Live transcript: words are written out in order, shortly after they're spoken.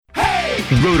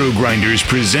Roto Grinders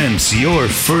presents your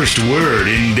first word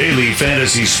in daily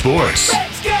fantasy sports.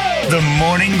 Let's go! The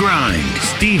Morning Grind.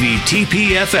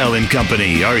 Stevietpfl and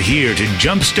Company are here to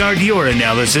jumpstart your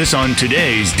analysis on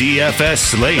today's DFS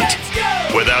slate. Let's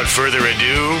go! Without further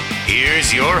ado,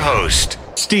 here's your host,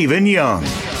 Stephen Young.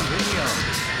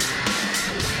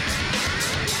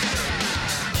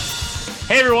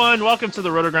 Hey everyone, welcome to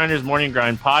the Roto Grinders Morning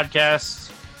Grind podcast.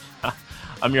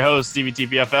 I'm your host,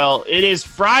 Stevietpfl. It is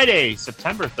Friday,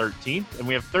 September 13th, and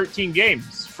we have 13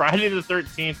 games. Friday the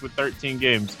 13th with 13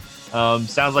 games.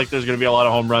 Sounds like there's going to be a lot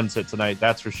of home runs hit tonight,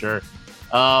 that's for sure.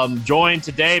 Joined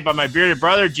today by my bearded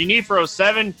brother,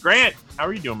 Genifro7. Grant, how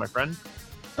are you doing, my friend?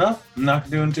 Well, I'm not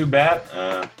doing too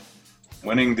bad.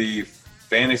 Winning the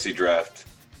FantasyDraft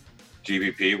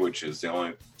GBP, which is the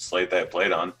only slate that I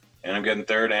played on. And I'm getting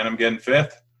third and I'm getting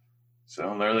fifth. So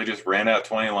I literally just ran out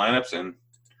 20 lineups and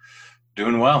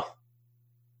doing well.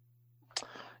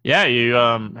 Yeah, you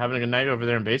having a good night over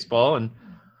there in baseball, and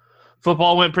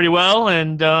football went pretty well.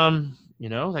 And,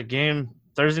 that game,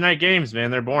 Thursday night games, man,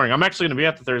 they're boring. I'm actually going to be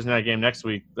at the Thursday night game next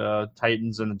week, the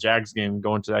Titans and the Jags game,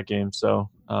 going to that game. So,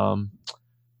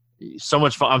 so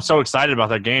much fun. I'm so excited about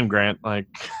that game, Grant. Like,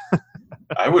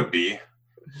 I would be.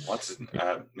 What's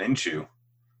Minshew?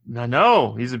 I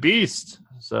know, he's a beast.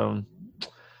 So,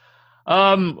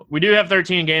 we do have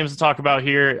 13 games to talk about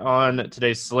here on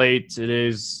today's slate. It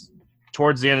is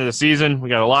towards the end of the season. We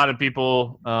got a lot of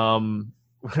people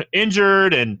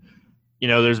injured, and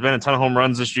there's been a ton of home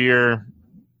runs this year.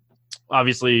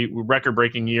 Obviously,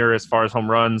 record-breaking year as far as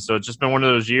home runs. So it's just been one of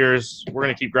those years. We're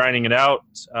going to keep grinding it out.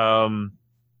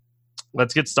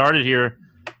 Let's get started here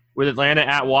with Atlanta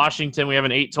at Washington. We have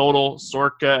an 8 total.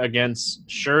 Sorka against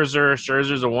Scherzer.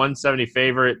 Scherzer's a 170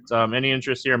 favorite. Any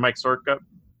interest here in Mike Sorka?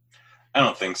 I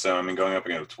don't think so. I mean, going up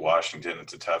against Washington,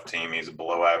 it's a tough team. He's a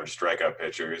below-average strikeout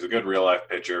pitcher. He's a good real-life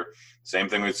pitcher. Same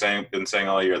thing we've been saying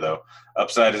all year, though.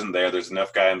 Upside isn't there. There's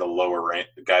enough guys in the lower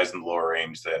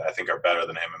range that I think are better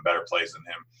than him and better plays than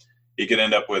him. He could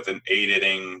end up with an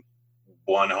 8-inning,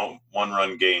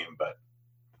 one-run game, but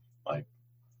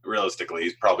realistically,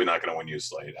 he's probably not going to win you a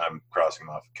slate. I'm crossing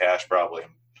him off of cash, probably.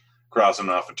 I'm crossing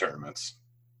him off of tournaments.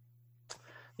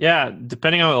 Yeah,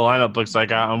 depending on what the lineup looks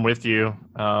like, I'm with you.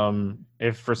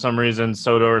 If for some reason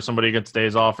Soto or somebody gets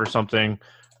days off or something,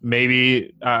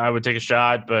 maybe I would take a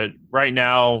shot. But right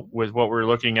now, with what we're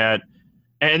looking at,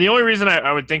 and the only reason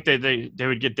I would think that they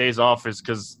would get days off is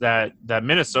because that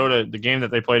Minnesota, the game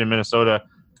that they played in Minnesota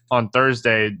on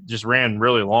Thursday, just ran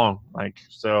really long.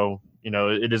 It's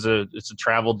a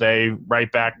travel day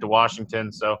right back to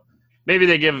Washington. So maybe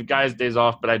they give guys days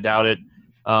off, but I doubt it.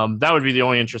 That would be the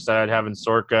only interest that I'd have in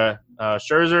Sorka.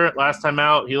 Scherzer, last time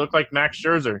out, he looked like Max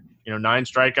Scherzer. 9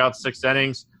 strikeouts, 6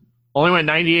 innings. Only went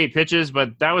 98 pitches,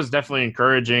 but that was definitely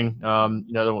encouraging.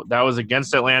 That was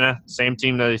against Atlanta, same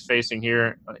team that he's facing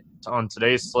here on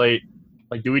today's slate.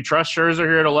 Do we trust Scherzer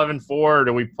here at 11-4, or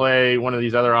do we play one of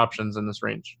these other options in this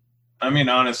range? I mean,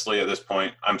 honestly, at this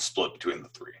point, I'm split between the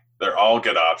three. They're all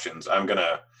good options. I'm going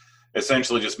to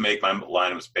essentially just make my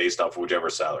lineups based off of whichever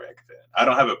salary I can fit. I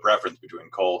don't have a preference between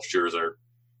Cole, Scherzer,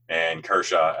 and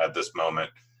Kershaw at this moment.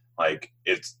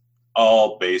 It's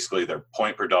all basically their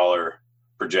point per dollar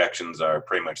projections are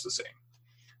pretty much the same.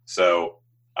 So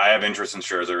I have interest in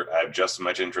Scherzer. I have just as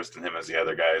much interest in him as the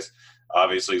other guys.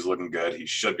 Obviously, he's looking good. He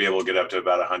should be able to get up to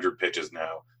about 100 pitches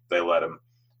now. They let him.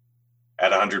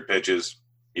 At 100 pitches,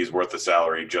 he's worth the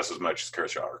salary just as much as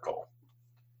Kershaw or Cole.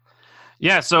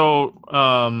 Yeah, so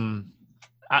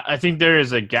I think there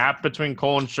is a gap between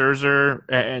Cole and Scherzer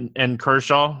and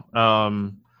Kershaw.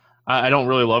 I don't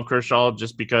really love Kershaw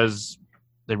just because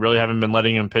they really haven't been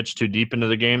letting him pitch too deep into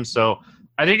the game. So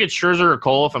I think it's Scherzer or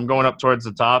Cole if I'm going up towards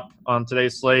the top on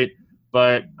today's slate.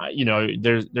 But,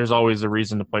 there's always a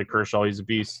reason to play Kershaw. He's a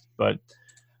beast. But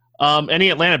any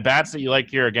Atlanta bats that you like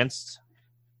here against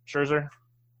Scherzer?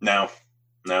 No,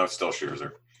 it's still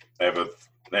Scherzer. They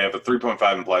have a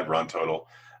 3.5 implied run total.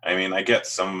 I mean, I get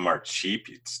some of them are cheap.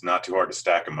 It's not too hard to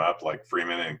stack them up, like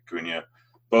Freeman and Acuna.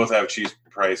 Both have cheap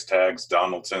price tags.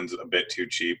 Donaldson's a bit too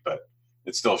cheap, but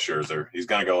it's still Scherzer. He's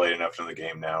going to go late enough in the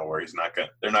game now where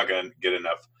they're not going to get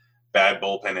enough bad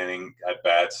bullpen inning at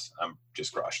bats. I'm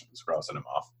just crossing him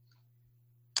off.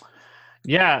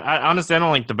 Yeah, honestly, I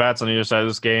don't like the bats on either side of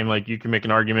this game. You can make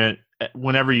an argument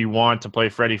whenever you want to play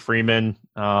Freddie Freeman,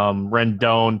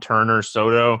 Rendon, Turner,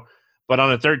 Soto. But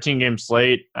on a 13-game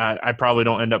slate, I probably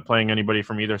don't end up playing anybody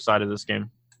from either side of this game.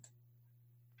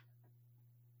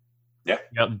 Yeah.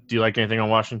 Yep. Do you like anything on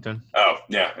Washington? Oh,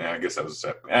 yeah. I guess that was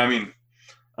 – I mean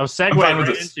 – I was segueing right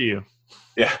into you.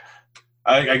 Yeah.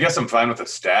 I guess I'm fine with a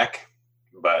stack,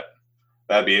 but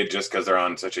that'd be it just because they're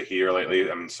on such a heater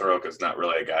lately. I mean, Soroka's not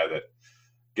really a guy that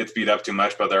gets beat up too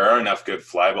much, but there are enough good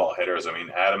fly ball hitters. I mean,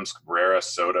 Adams, Cabrera,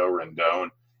 Soto, Rendon,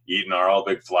 Eaton are all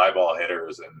big fly ball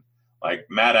hitters. And like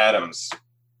Matt Adams,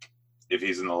 if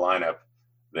he's in the lineup,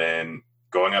 then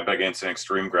going up against an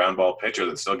extreme ground ball pitcher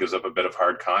that still gives up a bit of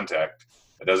hard contact,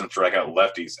 that doesn't strike out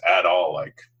lefties at all.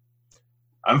 Like,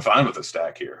 I'm fine with a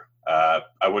stack here.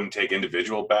 I wouldn't take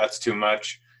individual bats too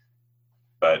much,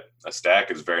 but a stack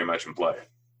is very much in play.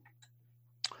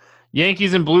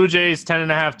 Yankees and Blue Jays,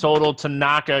 10.5 total.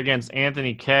 Tanaka against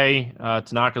Anthony Kay.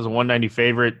 Tanaka's a 190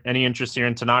 favorite. Any interest here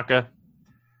in Tanaka?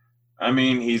 I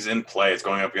mean, he's in play. It's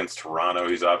going up against Toronto.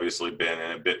 He's obviously been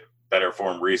in a bit better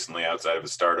form recently outside of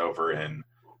his start over in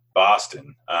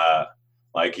Boston.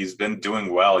 Like, he's been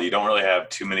doing well. You don't really have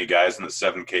too many guys in the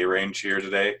 7K range here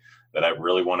today that I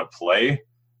really want to play.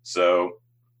 So,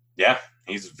 yeah,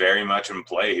 he's very much in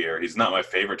play here. He's not my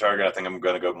favorite target. I think I'm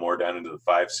going to go more down into the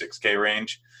 5-6K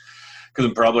range because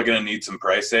I'm probably going to need some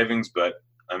price savings. But,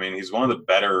 I mean, he's one of the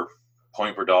better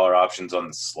point per dollar options on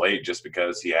the slate just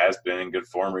because he has been in good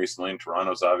form recently. And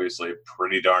Toronto's obviously a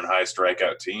pretty darn high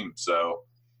strikeout team. So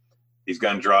he's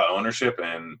going to draw ownership,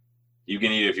 and you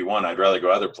can eat it if you want. I'd rather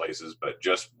go other places, but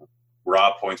just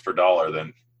raw points per dollar,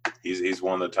 then he's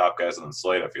one of the top guys on the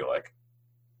slate, I feel like.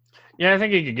 Yeah, I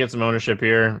think he could get some ownership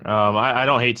here. I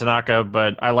don't hate Tanaka,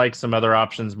 but I like some other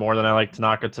options more than I like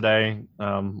Tanaka today.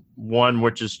 One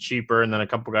which is cheaper, and then a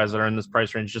couple guys that are in this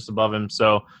price range just above him.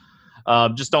 So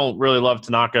just don't really love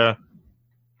Tanaka.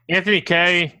 Anthony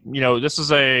Kay, this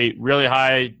is a really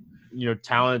high,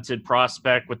 talented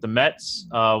prospect with the Mets,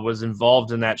 was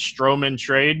involved in that Stroman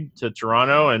trade to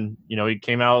Toronto. And, he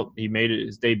came out, he made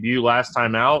his debut last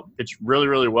time out, pitched really,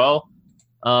 really well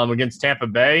against Tampa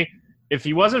Bay. If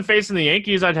he wasn't facing the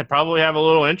Yankees, I'd probably have a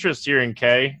little interest here in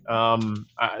Kay.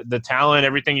 The talent,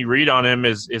 everything you read on him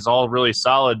is all really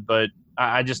solid, but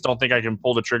I just don't think I can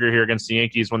pull the trigger here against the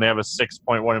Yankees when they have a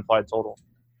 6.1 implied total.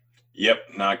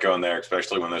 Yep, not going there,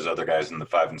 especially when there's other guys in the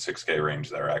 5 and 6K range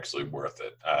that are actually worth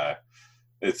it.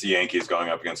 It's the Yankees going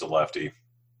up against a lefty.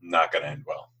 Not going to end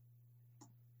well.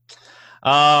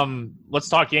 Let's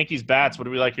talk Yankees bats. What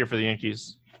do we like here for the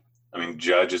Yankees? I mean,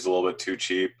 Judge is a little bit too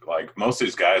cheap. Like, most of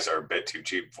these guys are a bit too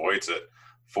cheap. Voigt's at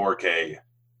 4K.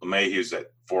 LeMahieu's at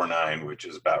 4.9, which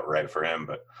is about right for him.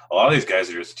 But a lot of these guys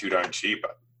are just too darn cheap.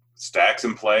 Stacks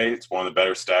in play. It's one of the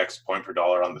better stacks, point per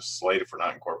dollar on the slate if we're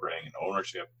not incorporating an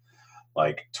ownership.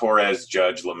 Like Torres,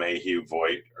 Judge, LeMahieu,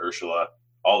 Voigt, Urshela,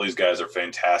 all these guys are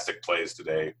fantastic plays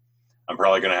today. I'm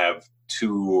probably going to have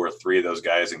 2 or 3 of those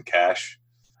guys in cash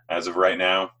as of right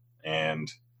now. And,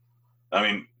 I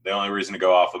mean, the only reason to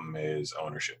go off them is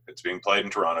ownership. It's being played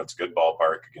in Toronto. It's a good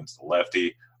ballpark against a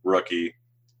lefty rookie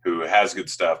who has good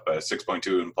stuff, but a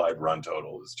 6.2 implied run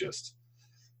total is just,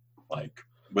 like,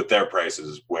 with their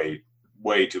prices, way,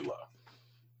 way too low.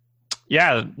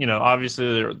 Yeah,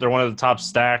 obviously they're one of the top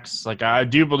stacks. Like, I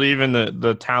do believe in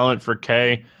the talent for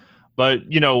Kay, but,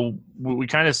 we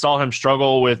kind of saw him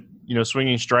struggle with,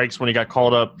 swinging strikes when he got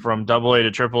called up from AA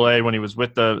to AAA when he was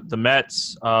with the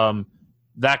Mets.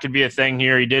 That could be a thing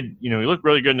here. He did, he looked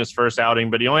really good in his first outing,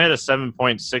 but he only had a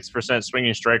 7.6%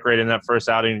 swinging strike rate in that first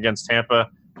outing against Tampa.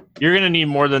 You're going to need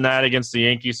more than that against the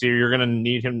Yankees here. You're going to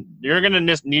need him. You're going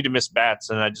to need to miss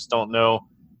bats, and I just don't know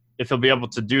if he'll be able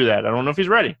to do that. I don't know if he's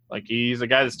ready. Like, he's a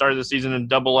guy that started the season in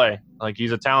AA. Like,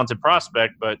 he's a talented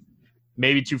prospect, but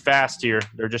maybe too fast here.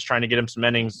 They're just trying to get him some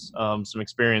innings, some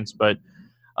experience. But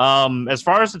as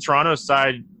far as the Toronto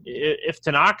side, if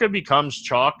Tanaka becomes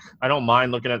chalk, I don't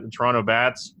mind looking at the Toronto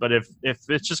bats. But if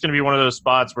it's just going to be one of those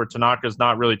spots where Tanaka's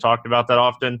not really talked about that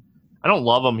often, I don't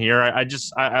love him here.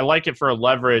 I like it for a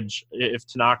leverage if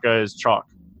Tanaka is chalk.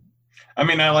 I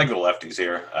mean, I like the lefties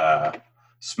here.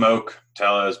 Smoke,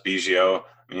 Tellez, Biggio.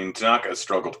 I mean, Tanaka has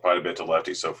struggled quite a bit to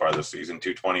lefties so far this season.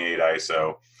 228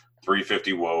 ISO,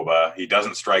 350 WOBA. He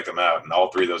doesn't strike them out, and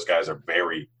all 3 of those guys are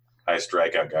very high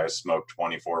strikeout guys. Smoke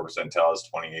 24%, Tellez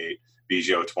 28,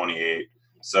 Biggio 28.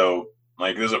 So,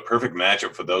 like, there's a perfect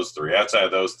matchup for those 3. Outside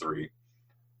of those 3,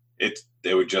 it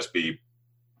would just be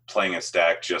playing a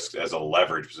stack just as a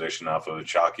leverage position off of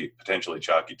a potentially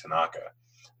chalky Tanaka.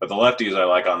 But the lefties I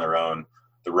like on their own.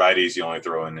 The righties you only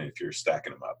throw in if you're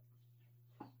stacking them up.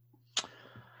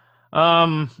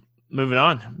 Moving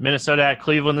on. Minnesota at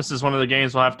Cleveland. This is one of the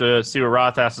games we'll have to see what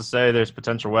Roth has to say. There's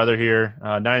potential weather here.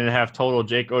 9.5 total.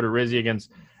 Jake Odorizzi against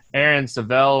Aaron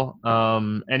Savell.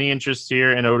 Any interest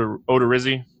here in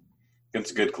Odorizzi?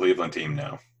 It's a good Cleveland team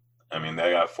now. I mean,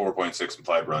 they got 4.6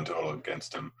 implied run total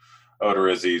against him.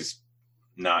 Odorizzi's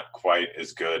not quite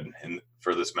as good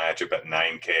for this matchup at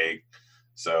 9K.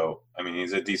 So, I mean,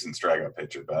 he's a decent strikeout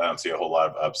pitcher, but I don't see a whole lot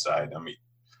of upside. I mean,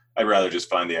 I'd rather just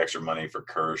find the extra money for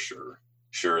Kirsch or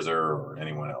Scherzer or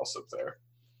anyone else up there.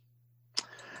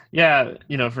 Yeah,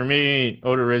 for me,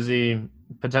 Odorizzi,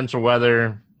 potential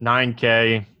weather,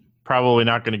 9K, probably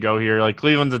not going to go here. Like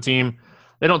Cleveland's a team,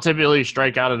 they don't typically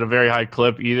strike out at a very high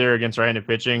clip either against right-handed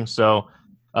pitching. So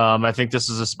I think this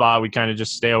is a spot we kind of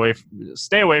just stay away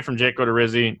from Jake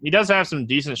Odorizzi. He does have some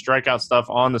decent strikeout stuff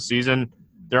on the season.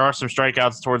 There are some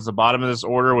strikeouts towards the bottom of this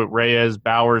order with Reyes,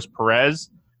 Bowers, Perez.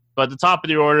 But at the top of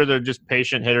the order, they're just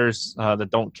patient hitters that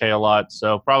don't K a lot.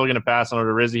 So probably going to pass on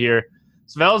Odorizzi here.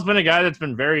 Svetl's been a guy that's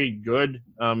been very good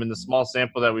in the small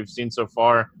sample that we've seen so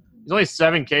far. He's only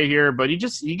 7K here, but he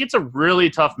gets a really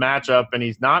tough matchup, and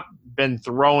he's not been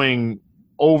throwing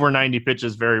over 90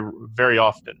 pitches very, very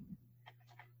often.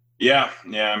 Yeah.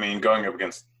 I mean, going up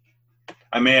against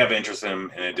 – I may have interest in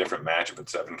him in a different matchup at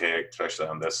 7K, especially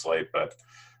on this slate, but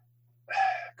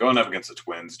going up against the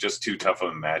Twins, just too tough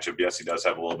of a matchup. Yes, he does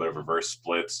have a little bit of reverse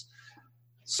splits.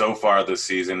 So far this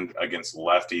season against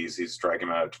lefties, he's striking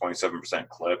out at 27%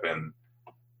 clip, and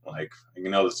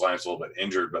this line's a little bit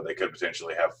injured, but they could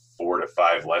potentially have 4 to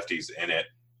 5 lefties in it.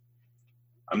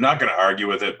 I'm not going to argue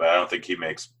with it, but I don't think he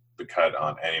makes the cut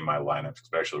on any of my lineups,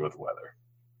 especially with weather.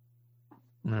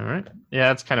 All right. Yeah,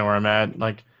 that's kind of where I'm at.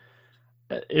 Like,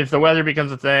 if the weather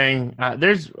becomes a thing,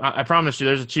 I promise you,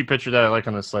 there's a cheap pitcher that I like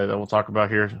on this slate that we'll talk about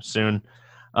here soon.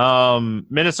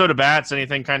 Minnesota bats,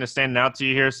 anything kind of standing out to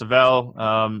you here?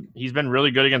 Savell, he's been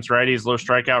really good against righties, low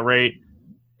strikeout rate.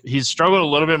 He's struggled a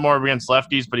little bit more against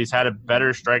lefties, but he's had a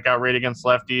better strikeout rate against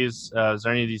lefties. Is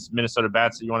there any of these Minnesota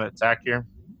bats that you want to attack here?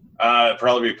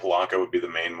 Probably Polanco would be the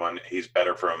main one. He's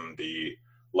better from the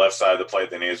left side of the plate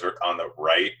than he is on the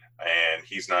right, and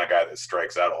he's not a guy that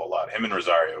strikes out a whole lot. Him and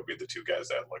Rosario would be the two guys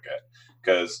that I'd look at.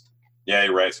 Because, yeah,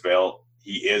 you're right, Savell.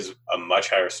 He is a much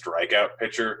higher strikeout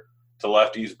pitcher to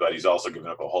lefties, but he's also given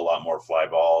up a whole lot more fly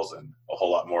balls and a whole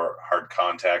lot more hard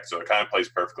contact. So it kind of plays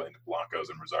perfectly into Polanco's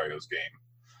and Rosario's game.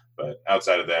 But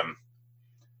outside of them,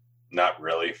 not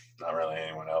really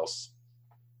anyone else.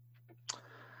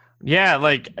 Yeah,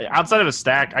 like outside of a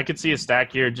stack, I could see a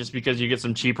stack here just because you get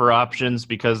some cheaper options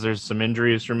because there's some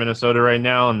injuries for Minnesota right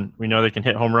now, and we know they can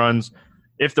hit home runs.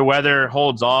 If the weather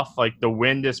holds off, like the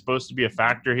wind is supposed to be a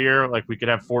factor here. Like we could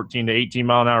have 14 to 18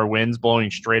 mile an hour winds blowing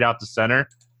straight out to center.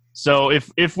 So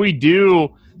if we do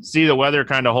see the weather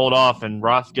kind of hold off and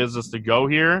Roth gives us the go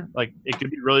here, like it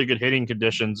could be really good hitting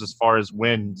conditions as far as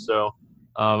wind. So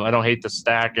I don't hate the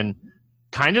stack. And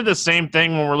kind of the same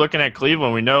thing when we're looking at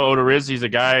Cleveland. We know Odorizzi's a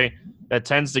guy that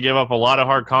tends to give up a lot of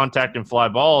hard contact and fly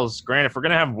balls. Grant, if we're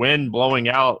going to have wind blowing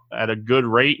out at a good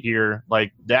rate here,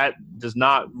 like that does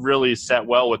not really set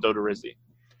well with Odorizzi.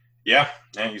 Yeah,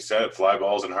 and you said it, fly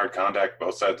balls and hard contact,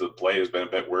 both sides of the plate has been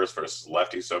a bit worse for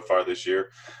lefties so far this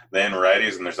year than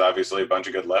righties, and there's obviously a bunch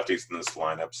of good lefties in this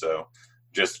lineup. So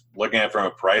just looking at it from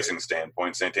a pricing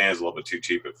standpoint, Santana's a little bit too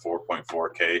cheap at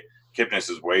 4.4K. Kipnis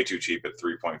is way too cheap at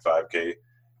 3.5K.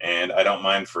 And I don't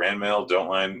mind Franmil, don't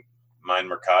mind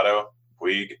Mercado,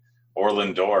 Puig, or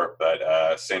Lindor,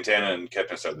 but Santana and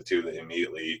Kipnis are the two that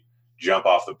immediately jump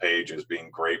off the page as being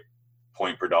great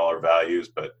point per dollar values.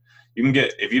 But you can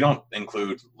get, if you don't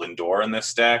include Lindor in this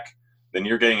stack, then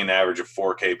you're getting an average of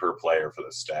 4K per player for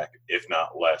this stack, if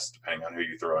not less, depending on who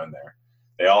you throw in there.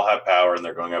 They all have power, and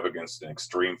they're going up against an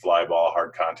extreme fly ball,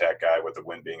 hard contact guy with the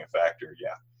wind being a factor.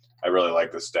 Yeah, I really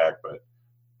like this stack, but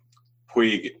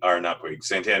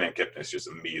Santana and Kipnis just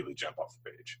immediately jump off the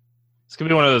page. It's going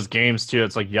to be one of those games, too.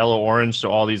 It's like yellow-orange,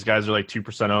 so all these guys are like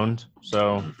 2% owned.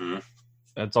 So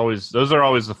those are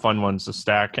always the fun ones to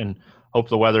stack, and hope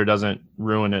the weather doesn't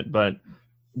ruin it, but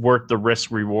worth the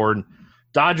risk-reward.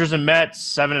 Dodgers and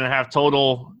Mets, 7.5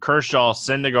 total. Kershaw,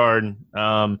 Syndergaard.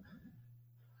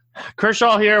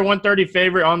 Kershaw here, 130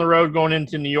 favorite on the road going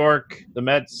into New York. The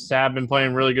Mets have been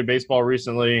playing really good baseball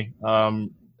recently.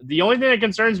 The only thing that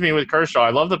concerns me with Kershaw,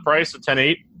 I love the price of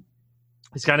 10.8.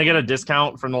 He's kind of get a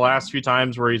discount from the last few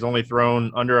times where he's only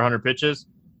thrown under 100 pitches.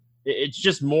 It's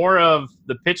just more of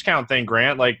the pitch count thing,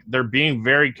 Grant. Like, they're being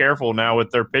very careful now with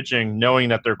their pitching, knowing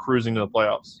that they're cruising to the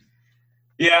playoffs.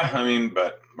 Yeah, I mean,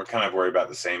 but we're kind of worried about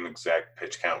the same exact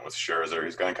pitch count with Scherzer.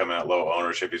 He's going to come in at low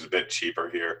ownership. He's a bit cheaper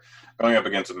here. Going up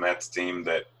against a Mets team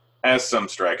that has some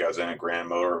strikeouts in it. Grand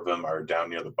motor of them are down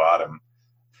near the bottom.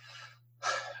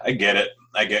 I get it.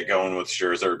 I get going with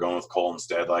Scherzer, going with Cole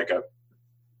instead.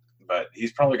 But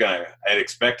he's probably going to – I'd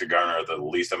expect to garner the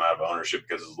least amount of ownership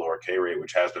because of his lower K rate,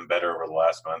 which has been better over the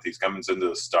last month. He's coming into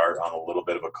the start on a little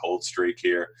bit of a cold streak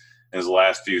here. In his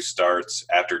last few starts,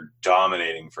 after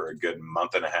dominating for a good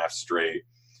month and a half straight,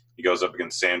 he goes up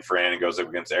against San Fran and goes up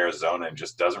against Arizona and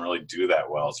just doesn't really do that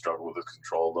well. Struggled with his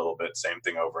control a little bit. Same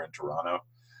thing over in Toronto.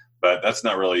 But that's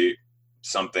not really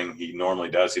something he normally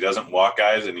does. He doesn't walk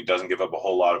guys, and he doesn't give up a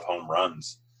whole lot of home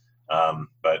runs.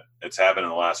 But it's happened in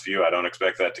the last few. I don't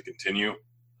expect that to continue.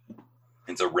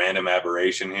 It's a random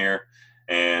aberration here,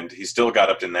 and he still got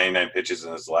up to 99 pitches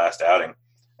in his last outing.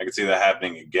 I could see that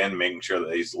happening again, making sure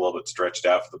that he's a little bit stretched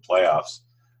out for the playoffs.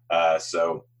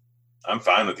 So I'm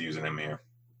fine with using him here.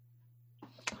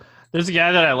 There's a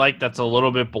guy that I like that's a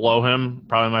little bit below him,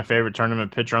 probably my favorite tournament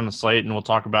pitcher on the slate, and we'll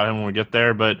talk about him when we get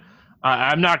there. But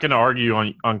I'm not going to argue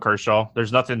on Kershaw.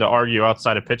 There's nothing to argue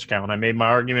outside of pitch count. I made my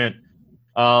argument.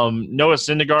 Noah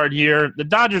Syndergaard here. The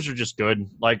Dodgers are just good.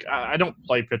 Like, I don't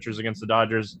play pitchers against the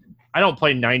Dodgers. I don't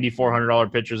play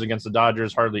 $9,400 pitchers against the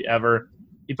Dodgers hardly ever.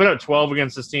 He put up 12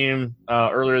 against this team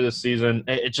earlier this season.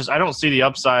 I don't see the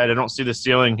upside. I don't see the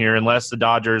ceiling here unless the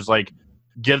Dodgers, like,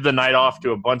 give the night off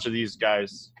to a bunch of these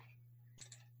guys.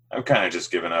 I'm kind of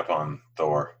just giving up on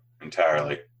Thor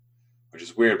entirely, which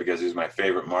is weird because he's my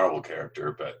favorite Marvel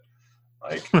character, but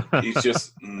like he's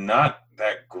just not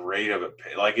that great of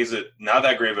not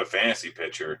that great of a fantasy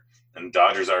pitcher, and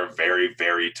Dodgers are a very,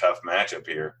 very tough matchup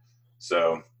here.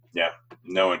 So yeah,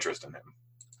 no interest in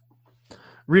him.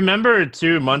 Remember,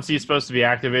 too, Muncy's supposed to be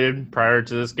activated prior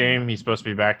to this game. He's supposed to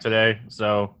be back today,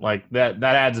 so like that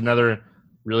adds another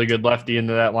really good lefty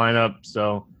into that lineup.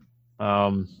 So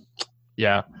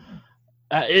yeah.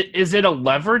 Is it a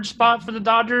leverage spot for the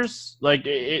Dodgers? Like,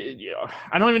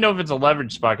 I don't even know if it's a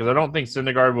leverage spot because I don't think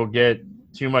Syndergaard will get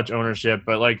too much ownership.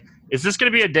 But, like, is this going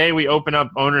to be a day we open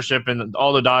up ownership and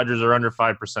all the Dodgers are under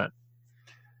 5%?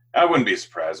 I wouldn't be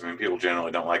surprised. I mean, people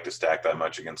generally don't like to stack that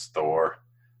much against Thor.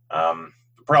 The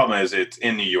problem is it's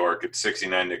in New York. It's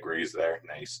 69 degrees there.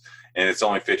 Nice. And it's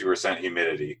only 50%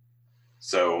 humidity.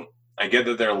 So I get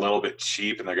that they're a little bit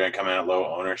cheap and they're going to come in at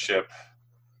low ownership.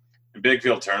 In big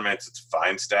field tournaments, it's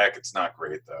fine stack. It's not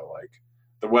great, though. Like,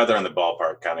 the weather and the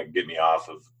ballpark kind of get me off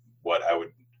of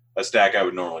a stack I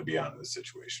would normally be on in this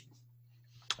situation.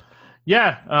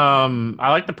 Yeah, I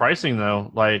like the pricing,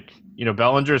 though. Like,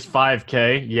 Bellinger's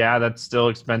 $5K. Yeah, that's still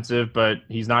expensive, but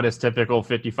he's not his typical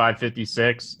 55,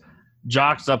 56.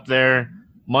 Jock's up there.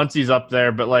 Muncy's up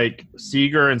there. But, like,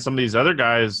 Seager and some of these other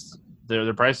guys,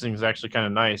 their pricing is actually kind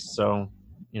of nice. So,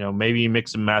 maybe you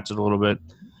mix and match it a little bit.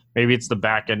 Maybe it's the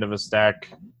back end of a stack,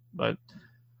 but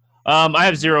I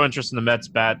have zero interest in the Mets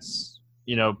bats.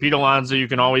 Pete Alonso you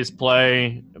can always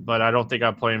play, but I don't think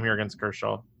I'll play him here against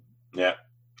Kershaw. Yeah,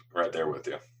 right there with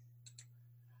you.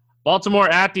 Baltimore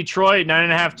at Detroit,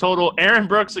 9.5 total. Aaron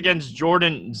Brooks against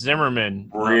Jordan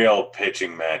Zimmerman. Real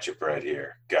pitching matchup right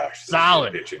here. Gosh,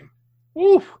 solid pitching.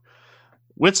 Woo.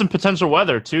 With some potential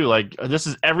weather, too. Like, this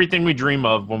is everything we dream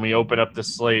of when we open up the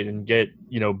slate and get,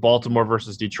 Baltimore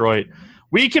versus Detroit.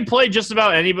 We can play just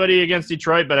about anybody against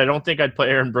Detroit, but I don't think I'd play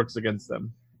Aaron Brooks against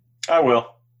them. I will.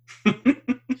 I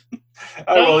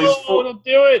will. Don't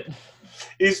do it.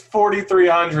 He's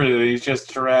 4,300 and he's just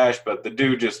trash, but the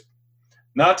dude just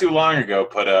not too long ago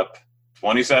put up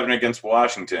 27 against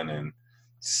Washington and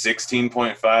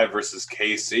 16.5 versus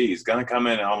KC. He's going to come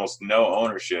in at almost no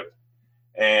ownership.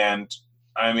 And,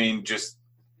 I mean,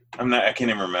 I can't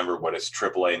even remember what his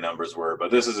AAA numbers were,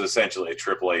 but this is essentially a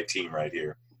AAA team right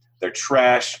here. They're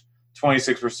trash,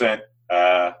 26%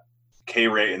 K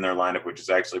rate in their lineup, which is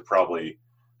actually probably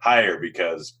higher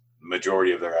because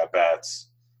majority of their at-bats,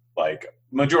 like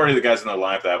majority of the guys in their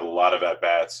lineup that have a lot of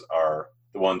at-bats are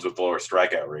the ones with lower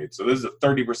strikeout rates. So this is a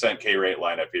 30% K rate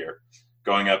lineup here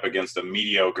going up against a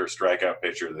mediocre strikeout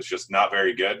pitcher that's just not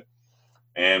very good.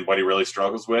 And what he really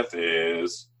struggles with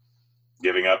is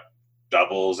giving up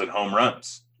doubles and home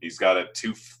runs. He's got a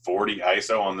 240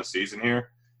 ISO on the season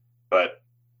here, but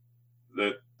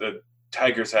the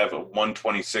Tigers have a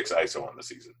 126 ISO on the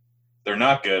season. They're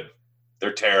not good.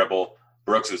 They're terrible.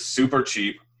 Brooks is super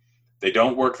cheap. They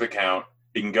don't work the count.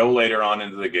 He can go later on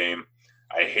into the game.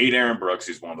 I hate Aaron Brooks.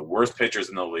 He's one of the worst pitchers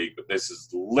in the league, but this is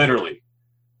literally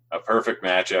a perfect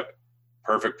matchup,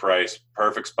 perfect price,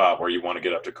 perfect spot where you want to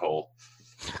get up to Cole.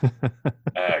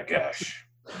 Gosh.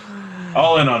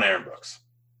 All in on Aaron Brooks.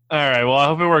 All right. Well, I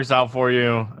hope it works out for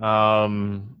you.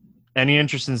 Any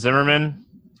interest in Zimmerman?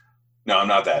 No, I'm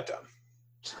not that dumb.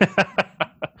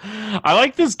 I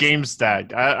like this game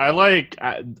stack. I like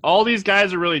all these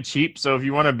guys are really cheap. So if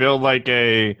you want to build like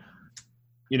a,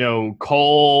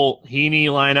 Cole Heaney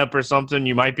lineup or something,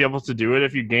 you might be able to do it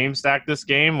if you game stack this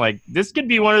game. Like this could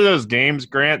be one of those games,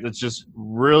 Grant, that's just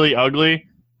really ugly,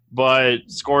 but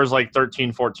scores like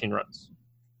 13, 14 runs.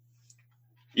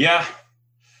 Yeah,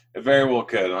 it very well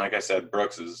could. And like I said,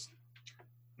 Brooks is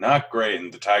not great,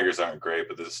 and the Tigers aren't great,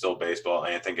 but this is still baseball.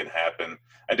 Anything can happen.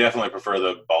 I definitely prefer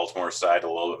the Baltimore side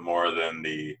a little bit more than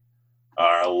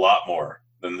a lot more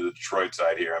than the Detroit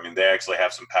side here. I mean, they actually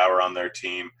have some power on their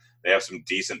team. They have some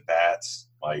decent bats.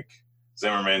 Like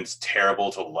Zimmerman's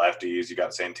terrible to lefties. You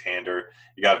got Santander.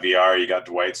 You got VR. You got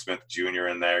Dwight Smith Jr.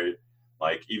 in there.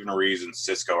 Like even Reeves and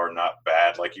Cisco are not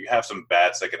bad. Like you have some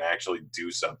bats that can actually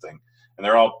do something. And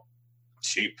they're all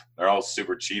cheap. They're all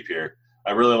super cheap here.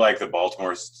 I really like the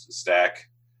Baltimore stack.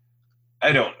 I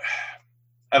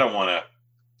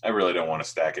really don't want to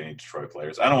stack any Detroit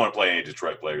players. I don't want to play any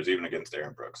Detroit players, even against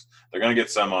Aaron Brooks. They're going to get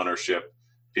some ownership.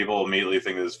 People immediately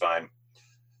think this is fine.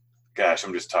 Gosh,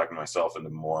 I'm just talking myself into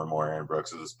more and more Aaron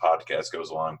Brooks as this podcast goes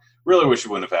along. Really wish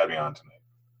you wouldn't have had me on tonight.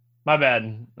 My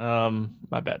bad.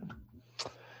 My bad.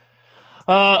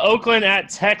 Oakland at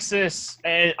Texas.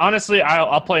 And honestly,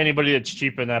 I'll play anybody that's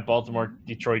cheap in that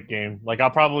Baltimore-Detroit game. Like,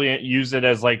 I'll probably use it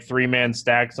as, like, 3-man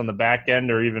stacks on the back end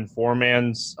or even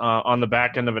 4-mans on the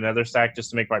back end of another stack just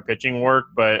to make my pitching work.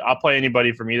 But I'll play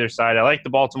anybody from either side. I like the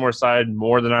Baltimore side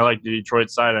more than I like the Detroit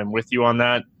side. I'm with you on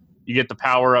that. You get the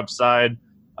power upside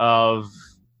of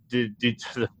the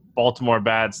Baltimore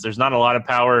bats. There's not a lot of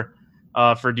power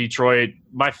for Detroit.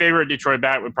 My favorite Detroit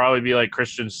bat would probably be, like,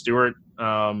 Christian Stewart.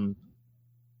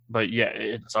 But yeah,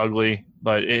 it's ugly,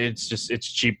 but it's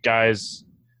cheap guys.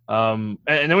 And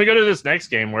then we go to this next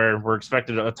game where we're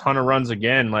expected a ton of runs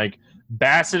again. Like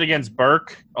Bassett against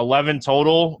Burke, 11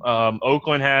 total.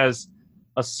 Oakland has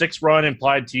a 6-run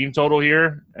implied team total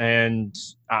here. And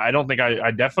I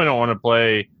definitely don't want to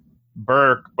play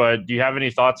Burke, but do you have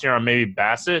any thoughts here on maybe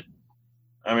Bassett?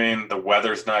 I mean, the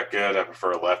weather's not good. I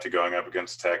prefer a lefty going up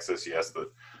against Texas. Yes,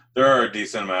 there are a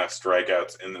decent amount of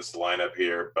strikeouts in this lineup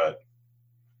here, but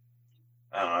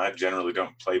I don't know. I generally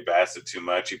don't play Bassett too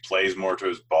much. He plays more to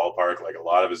his ballpark. Like a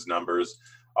lot of his numbers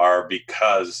are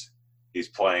because he's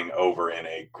playing over in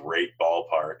a great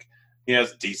ballpark. He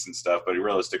has decent stuff, but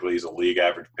realistically, he's a league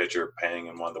average pitcher playing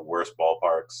in one of the worst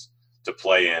ballparks to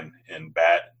play in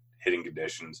bat hitting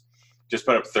conditions. Just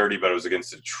put up 30, but it was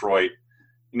against Detroit.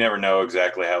 You never know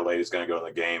exactly how late he's going to go in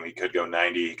the game. He could go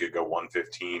 90. He could go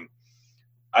 115.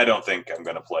 I don't think I'm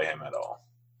going to play him at all.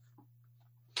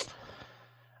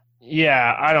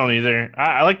 Yeah, I don't either.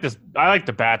 I like this. I like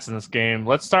the bats in this game.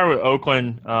 Let's start with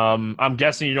Oakland. I'm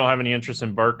guessing you don't have any interest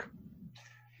in Burke.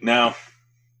 No,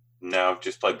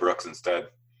 just play Brooks instead.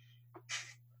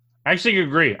 I actually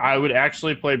agree. I would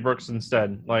actually play Brooks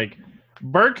instead. Like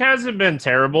Burke hasn't been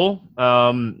terrible.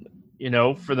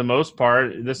 For the most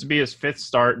part, this would be his 5th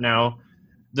start now.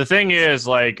 The thing is,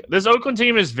 like, this Oakland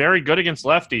team is very good against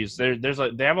lefties.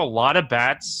 They have a lot of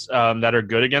bats that are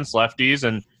good against lefties,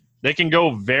 and they can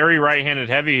go very right-handed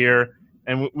heavy here.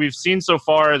 And we've seen so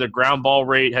far the ground ball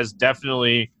rate has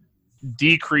definitely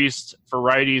decreased for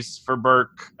righties for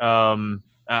Burke.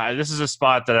 This is a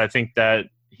spot that I think that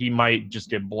he might just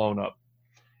get blown up.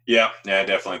 Yeah, I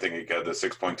definitely think he could. The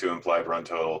 6.2 implied run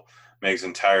total makes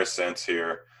entire sense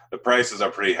here. The prices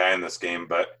are pretty high in this game,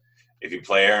 but if you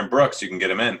play Aaron Brooks, you can get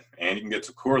him in, and you can get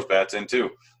some Coors bats in too.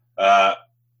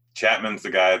 Chapman's the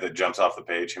guy that jumps off the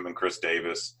page, him and Chris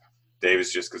Davis.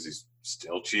 Davis just because he's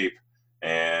still cheap,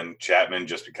 and Chapman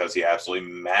just because he absolutely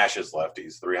mashes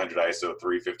lefties, 300 ISO,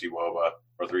 350 WOBA,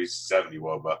 or 370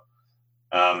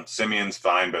 WOBA. Simeon's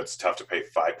fine, but it's tough to pay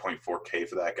 $5.4K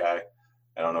for that guy.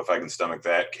 I don't know if I can stomach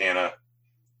that. Canna,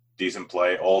 decent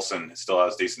play. Olsen still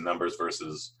has decent numbers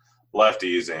versus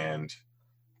lefties, and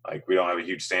like we don't have a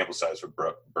huge sample size for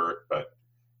Burke, but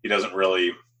he doesn't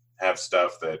really have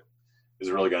stuff that is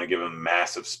really going to give him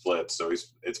massive splits, so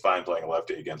it's fine playing a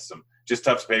lefty against him. Just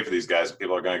tough to pay for these guys, and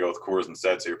people are going to go with Coors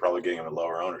instead, so you're probably getting him at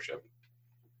lower ownership.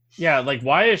 Yeah, like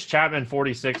why is Chapman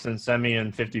 46 and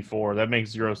Semien 54? That makes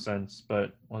 0 sense,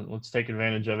 but let's take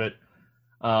advantage of it.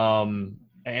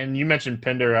 And you mentioned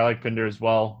Pinder. I like Pinder as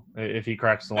well if he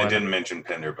cracks the line. I didn't mention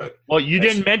Pinder, but – well, you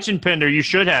didn't mention Pinder. You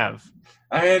should have.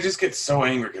 I just get so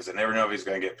angry because I never know if he's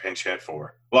going to get pinch hit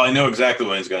for. Well, I know exactly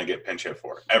when he's going to get pinch hit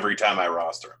for every time I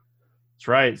roster him. That's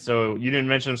right. So you didn't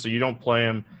mention him, so you don't play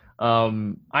him.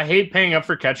 I hate paying up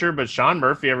for catcher, but Sean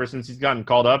Murphy, ever since he's gotten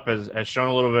called up, has shown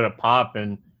a little bit of pop.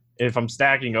 And if I'm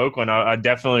stacking Oakland, I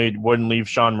definitely wouldn't leave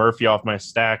Sean Murphy off my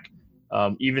stack,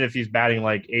 even if he's batting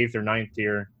like 8th or 9th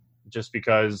tier, just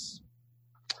because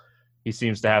he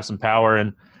seems to have some power.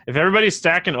 And if everybody's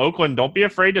stacking Oakland, don't be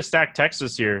afraid to stack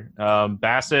Texas here.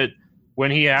 Bassett,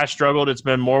 when he has struggled, it's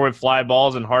been more with fly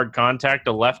balls and hard contact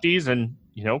to lefties. And,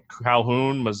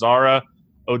 Calhoun, Mazzara,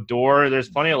 Odor, there's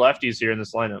plenty of lefties here in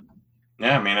this lineup.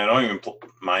 Yeah, I mean, I don't even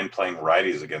mind playing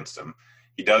righties against him.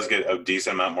 He does get a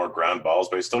decent amount more ground balls,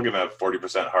 but he's still giving a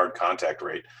 40% hard contact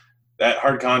rate. That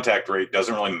hard contact rate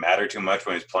doesn't really matter too much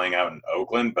when he's playing out in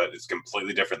Oakland, but it's a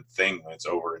completely different thing when it's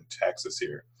over in Texas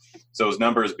here. So his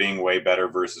numbers being way better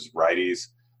versus righties,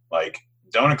 like,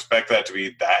 don't expect that to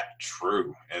be that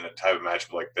true in a type of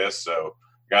matchup like this. So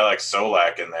guy like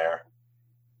Solak in there,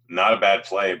 not a bad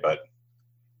play, but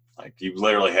like you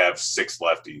literally have 6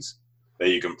 lefties that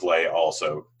you can play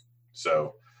also.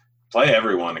 So play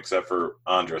everyone except for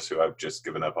Andres, who I've just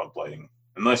given up on playing,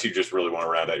 unless you just really want to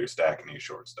round out your stack and need a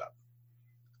shortstop.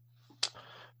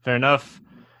 Fair enough.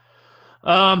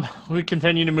 We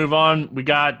continue to move on. We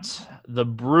got the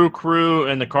Brew Crew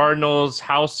and the Cardinals.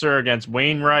 Hauser against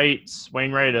Wainwright.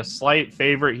 Wainwright a slight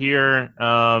favorite here.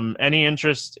 Any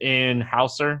interest in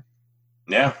Hauser?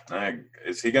 Yeah.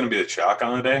 Is he going to be the chalk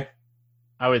on the day?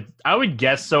 I would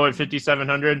guess so at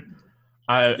 5,700.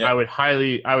 I would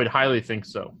highly think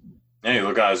so. Yeah, you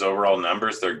look at his overall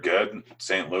numbers; they're good.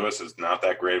 St. Louis is not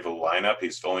that great of a lineup.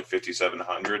 He's only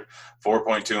 5,700,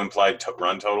 4.2 implied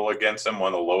run total against him,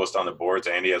 one of the lowest on the boards,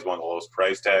 and he has one of the lowest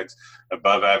price tags.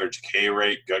 Above average K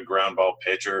rate, good ground ball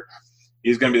pitcher.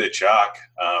 He's going to be the chalk.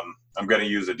 I'm going to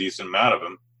use a decent amount of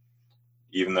him,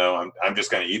 even though I'm just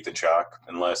going to eat the chalk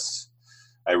unless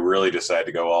I really decide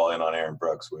to go all in on Aaron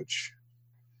Brooks, which.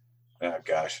 Oh,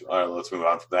 gosh. All right, let's move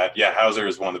on from that. Yeah, Hauser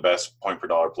is one of the best point per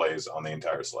dollar plays on the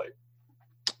entire slate.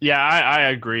 Yeah, I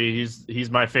agree. He's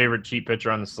my favorite cheap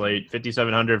pitcher on the slate.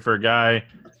 5,700 for a guy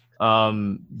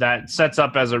that sets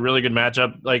up as a really good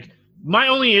matchup. Like, my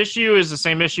only issue is the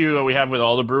same issue we have with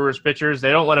all the Brewers pitchers. They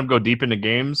don't let him go deep into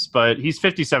games, but he's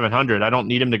 5,700. I don't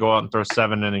need him to go out and throw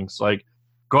 7 innings. Like,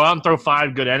 go out and throw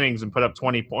 5 good innings and put up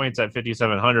 20 points at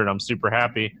 5,700. I'm super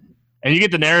happy. And you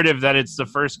get the narrative that it's the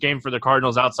first game for the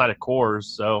Cardinals outside of Coors,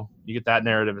 so you get that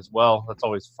narrative as well. That's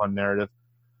always a fun narrative.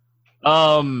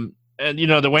 And,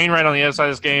 the Wainwright on the other side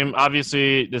of this game,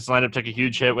 obviously this lineup took a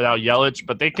huge hit without Yelich,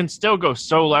 but they can still go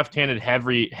so left-handed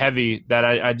heavy that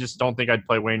I just don't think I'd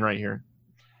play Wainwright here.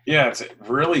 Yeah, it's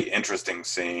really interesting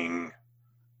seeing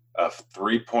a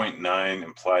 3.9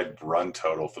 implied run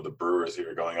total for the Brewers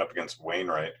here going up against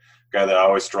Wainwright, a guy that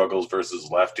always struggles versus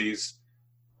lefties.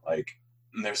 Like,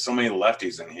 there's so many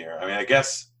lefties in here. I mean, I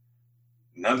guess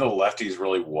none of the lefties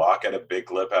really walk at a big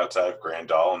clip outside of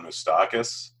Grandal and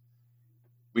Moustakas.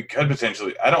 We could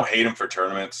potentially – I don't hate him for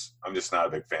tournaments. I'm just not a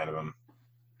big fan of him.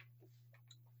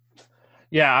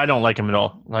 Yeah, I don't like him at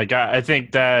all. Like, I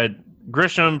think that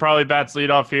Grisham probably bats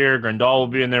leadoff here. Grandal will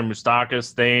be in there.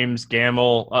 Moustakas, Thames,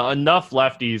 Gamble. Enough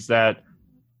lefties that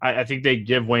I think they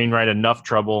give Wainwright enough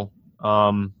trouble.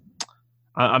 I'm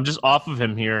just off of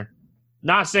him here.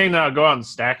 Not saying that I'll go out and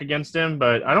stack against him,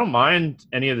 but I don't mind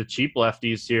any of the cheap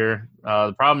lefties here.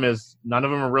 The problem is none of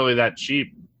them are really that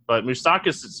cheap, but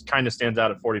Moustakas kind of stands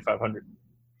out at 4,500.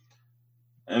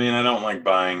 I mean, I don't like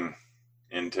buying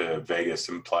into Vegas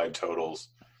implied totals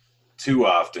too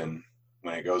often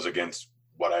when it goes against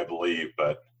what I believe,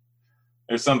 but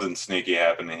there's something sneaky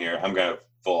happening here. I'm going to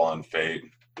full-on fade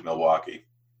Milwaukee.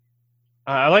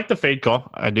 I like the fade call.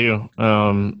 I do.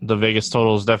 The Vegas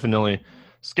totals definitely –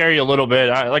 scare you a little bit.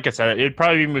 Like I said, it'd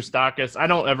probably be Moustakas. I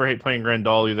don't ever hate playing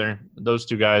Grandal either. Those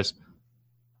two guys.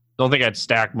 Don't think I'd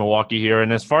stack Milwaukee here.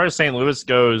 And as far as St. Louis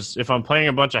goes, if I'm playing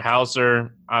a bunch of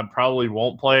Hauser, I probably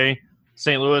won't play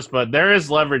St. Louis. But there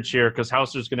is leverage here because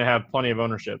Hauser's going to have plenty of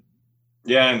ownership.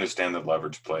 Yeah, I understand the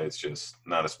leverage play. It's just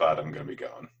not a spot I'm going to be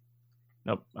going.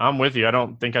 Nope, I'm with you.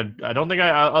 I'll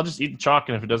just eat the chalk,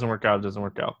 and if it doesn't work out, it doesn't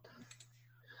work out.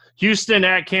 Houston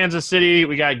at Kansas City.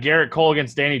 We got Garrett Cole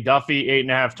against Danny Duffy,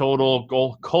 8.5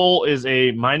 total. Cole is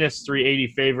a minus 380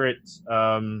 favorite.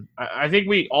 I think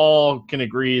we all can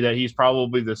agree that he's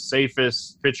probably the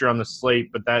safest pitcher on the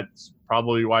slate, but that's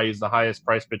probably why he's the highest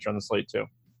price pitcher on the slate too.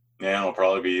 Yeah, he'll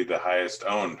probably be the highest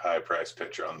owned high-priced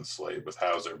pitcher on the slate, with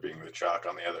Hauser being the chalk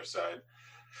on the other side.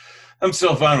 I'm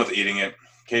still fine with eating it.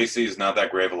 KC is not that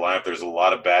great of a lineup. There's a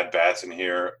lot of bad bats in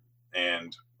here,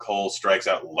 and Cole strikes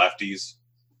out lefties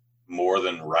more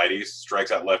than righties,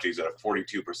 strikes out lefties at a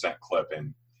 42% clip,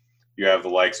 and you have the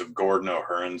likes of Gordon,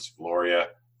 O'Hearns, Floria,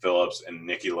 Phillips, and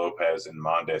Nicky Lopez and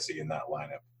Mondesi in that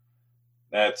lineup.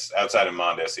 That's outside of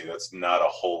Mondesi. That's not a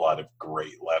whole lot of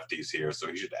great lefties here, so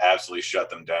he should absolutely shut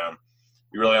them down.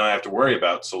 You really don't have to worry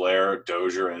about Soler,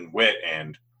 Dozier, and Witt,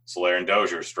 and Soler and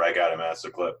Dozier strike out him as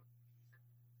the clip.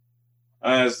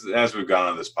 As we've gone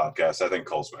on this podcast, I think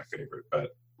Cole's my favorite, but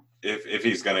if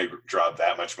he's going to drop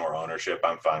that much more ownership,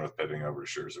 I'm fine with pivoting over to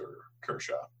Scherzer or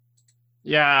Kershaw.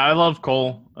 Yeah, I love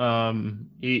Cole.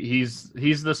 He's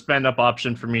the spend up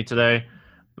option for me today.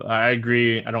 I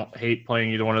agree. I don't hate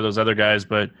playing either one of those other guys,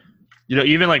 but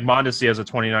even like Mondesi has a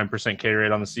 29% K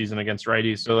rate on the season against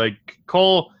righties. So like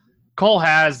Cole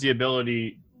has the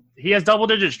ability. He has double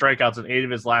digit strikeouts in 8 of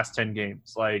his last 10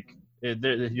 games. Like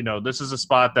this is a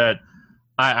spot that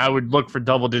I would look for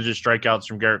double-digit strikeouts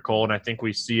from Garrett Cole, and I think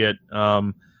we see it.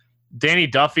 Danny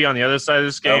Duffy on the other side of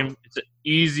this game, It's an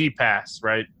easy pass,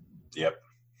 right? Yep.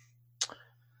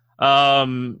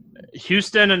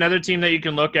 Houston, another team that you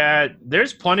can look at.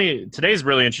 There's plenty. Today's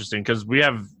really interesting because we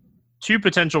have two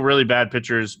potential really bad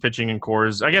pitchers pitching in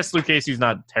cores. I guess Luke Casey's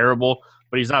not terrible,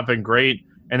 but he's not been great.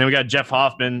 And then we got Jeff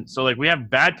Hoffman. So, we have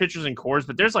bad pitchers in cores,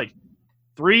 but there's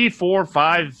 3, 4,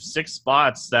 5, 6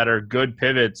 spots that are good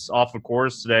pivots off of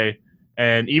cores today.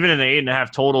 And even in the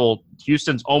 8.5 total,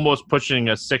 Houston's almost pushing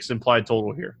a 6 implied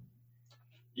total here.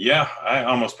 Yeah, I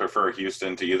almost prefer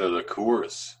Houston to either the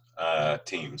Coors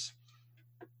teams.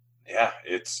 Yeah,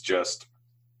 it's just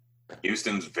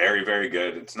Houston's very, very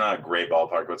good. It's not a great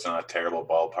ballpark, but it's not a terrible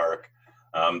ballpark.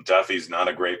 Duffy's not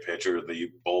a great pitcher.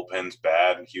 The bullpen's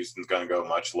bad. Houston's going to go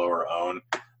much lower own.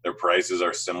 Their prices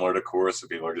are similar to Coors, so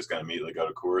people are just going to immediately go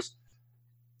to Coors.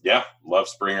 Yeah, love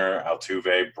Springer,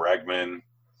 Altuve, Bregman,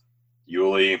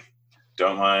 Yuli.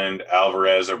 Don't mind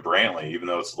Alvarez or Brantley, even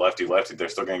though it's lefty-lefty. They're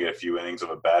still going to get a few innings of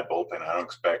a bad bullpen. I don't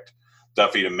expect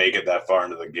Duffy to make it that far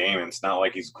into the game. And it's not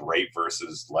like he's great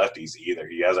versus lefties either.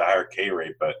 He has a higher K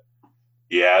rate, but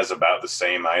he has about the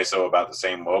same ISO, about the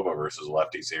same WOBA versus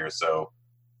lefties here. So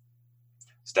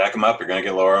stack them up. You're going to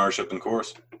get lower ownership than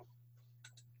Coors.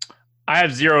 I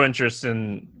have zero interest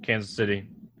in Kansas City.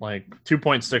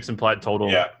 2.6 implied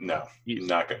total. Yeah, no,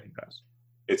 not good.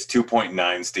 It's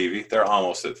 2.9, Stevie. They're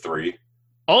almost at 3.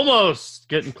 Almost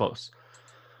getting close.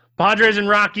 Padres and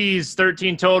Rockies,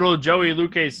 13 total. Joey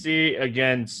Lucchesi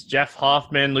against Jeff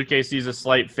Hoffman. Lucchesi's a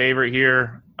slight favorite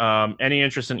here. Any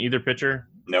interest in either pitcher?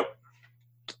 Nope.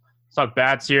 Let's talk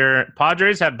bats here.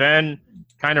 Padres have been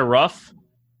kind of rough.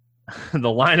 The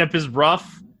lineup is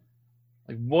rough.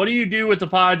 What do you do with the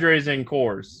Padres in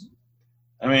cores?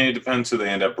 I mean, it depends who they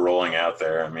end up rolling out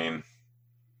there. I mean,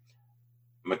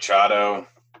 Machado,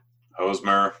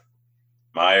 Hosmer,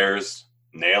 Myers,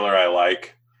 Naylor I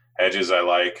like, Hedges I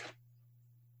like.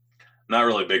 I'm not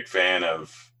really a big fan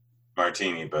of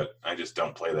Martini, but I just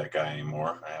don't play that guy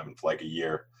anymore. I haven't for a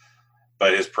year.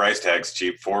 But his price tag's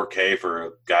cheap, $4K for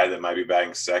a guy that might be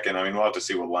batting second. I mean, we'll have to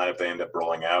see what lineup they end up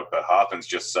rolling out, but Hoffman's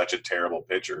just such a terrible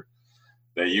pitcher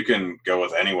that you can go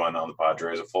with anyone on the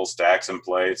Padres. A full stack's in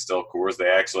play. It's still Coors. They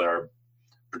actually are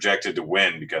projected to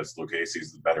win because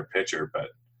Lucchesi's the better pitcher, but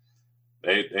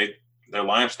their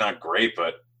lineup's not great,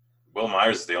 but Will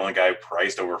Myers is the only guy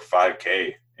priced over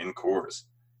 $5K in Coors.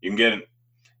 You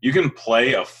can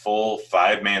play a full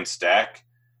 5-man stack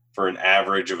for an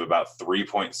average of about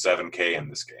 3.7K in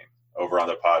this game over on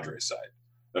the Padres side.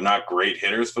 They're not great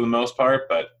hitters for the most part,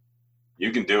 but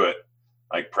you can do it.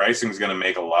 Pricing is going to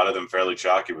make a lot of them fairly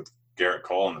chalky with Garrett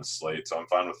Cole in this slate, so I'm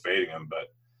fine with fading him,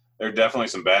 but there are definitely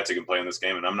some bats you can play in this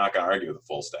game, and I'm not going to argue with a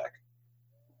full stack.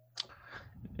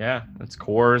 Yeah, it's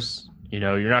Coors. You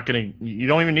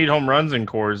don't even need home runs in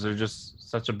Coors. They're just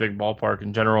such a big ballpark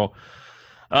in general.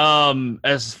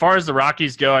 As far as the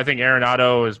Rockies go, I think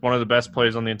Arenado is one of the best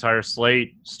plays on the entire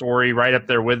slate. Story right up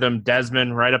there with him.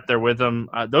 Desmond right up there with him.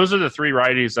 Those are the 3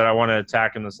 righties that I want to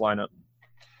attack in this lineup.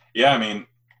 Yeah, I mean,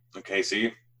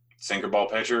 KC, sinker ball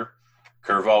pitcher,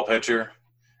 curveball pitcher.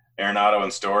 Arenado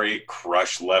and Story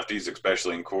crush lefties,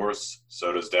 especially in Coors.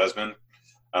 So does Desmond.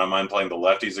 I don't mind playing the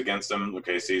lefties against him.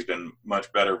 Lucchesi's been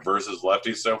much better versus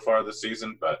lefties so far this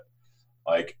season, but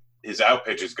his out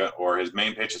pitch is or his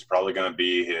main pitch is probably going to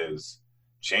be his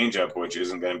changeup, which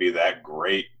isn't going to be that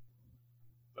great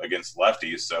against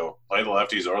lefties. So play the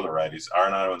lefties or the righties.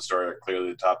 Arenado and Story are clearly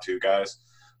the top 2 guys,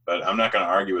 but I'm not going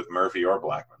to argue with Murphy or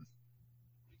Blackman.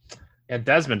 Yeah,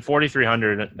 Desmond,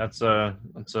 4,300. That's a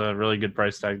really good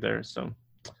price tag there. So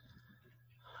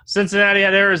Cincinnati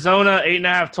at Arizona,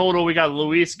 8.5 total. We got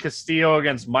Luis Castillo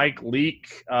against Mike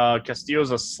Leake.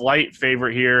 Castillo's a slight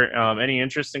favorite here. Any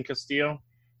interest in Castillo?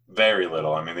 Very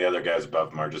little. I mean, the other guys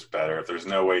above him are just better. If there's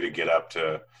no way to get up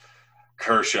to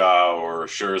Kershaw or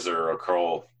Scherzer or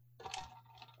Kroll,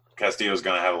 Castillo's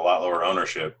going to have a lot lower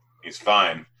ownership. He's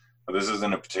fine, but this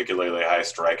isn't a particularly high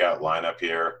strikeout lineup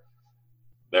here.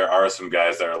 There are some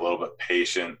guys that are a little bit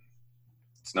patient.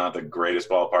 It's not the greatest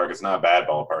ballpark. It's not a bad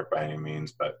ballpark by any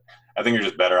means, but I think you're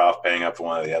just better off paying up for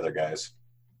one of the other guys.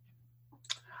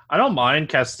 I don't mind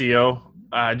Castillo.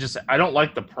 I don't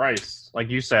like the price. Like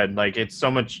you said, it's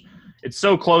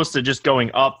so close to just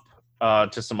going up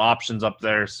to some options up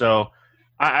there. So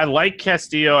I like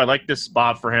Castillo. I like this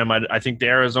spot for him. I think the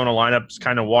Arizona lineup is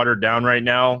kind of watered down right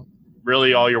now.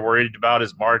 Really all you're worried about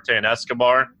is Marte and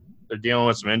Escobar. They're dealing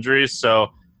with some injuries. So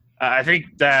I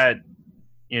think that,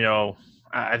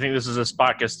 I think this is a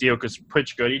spot Castillo could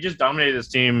pitch good. He just dominated this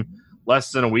team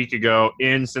less than a week ago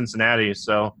in Cincinnati.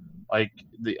 So,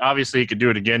 obviously he could do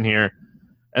it again here.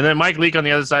 And then Mike Leake on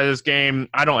the other side of this game,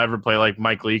 I don't ever play like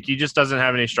Mike Leake. He just doesn't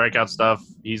have any strikeout stuff.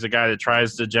 He's a guy that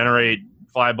tries to generate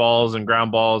fly balls and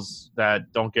ground balls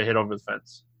that don't get hit over the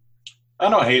fence. I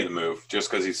don't hate the move just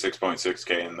because he's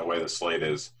 6.6K and the way the slate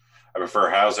is. I prefer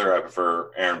Hauser. I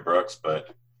prefer Aaron Brooks,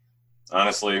 but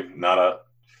honestly,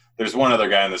 there's one other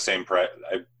guy in the same price.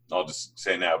 I'll just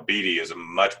say now, Beatty is a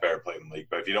much better play in the league.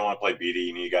 But if you don't want to play Beatty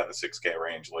and you got in the 6K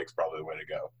range, Lake's probably the way to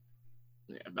go.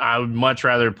 I would much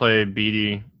rather play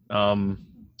Beatty. Much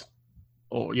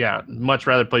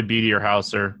rather play Beatty or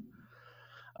Hauser.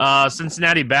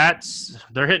 Cincinnati Bats,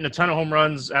 they're hitting a ton of home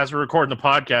runs as we're recording the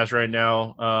podcast right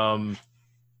now.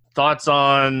 Thoughts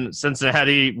on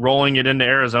Cincinnati rolling it into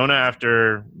Arizona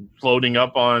after floating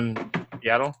up on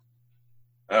Seattle?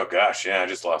 Oh, gosh, yeah, I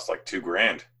just lost like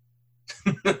 $2,000.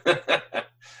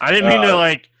 I didn't mean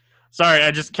to sorry,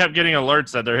 I just kept getting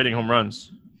alerts that they're hitting home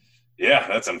runs. Yeah,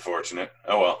 that's unfortunate.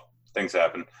 Oh, well, things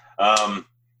happen.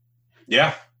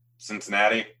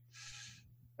 Cincinnati,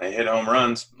 they hit home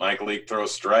runs. Mike Leake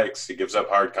throws strikes. He gives up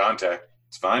hard contact.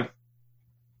 It's fine.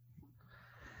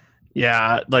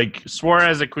 Yeah, like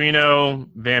Suarez, Aquino,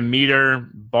 Van Meter,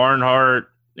 Barnhart.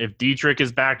 If Dietrich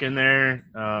is back in there,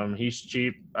 he's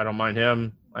cheap. I don't mind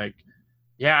him. I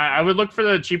would look for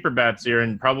the cheaper bats here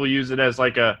and probably use it as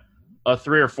like a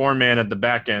 3 or 4 man at the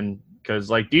back end because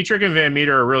like Dietrich and Van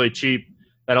Meter are really cheap.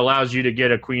 That allows you to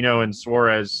get Aquino and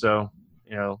Suarez. So,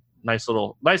 nice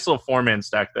little 4-man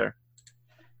stack there.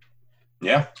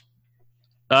 Yeah.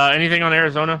 Anything on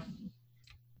Arizona?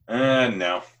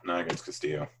 No, not against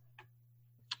Castillo.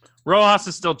 Rojas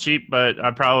is still cheap, but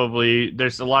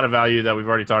there's a lot of value that we've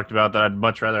already talked about that I'd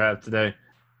much rather have today.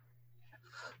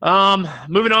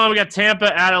 Moving on, we got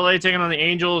Tampa at LA taking on the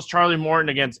Angels. Charlie Morton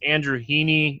against Andrew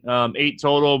Heaney. 8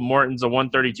 total. Morton's a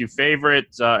 132 favorite.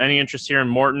 Any interest here in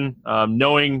Morton?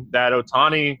 Knowing that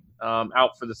Ohtani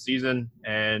out for the season,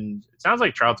 and it sounds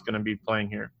like Trout's going to be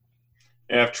playing here.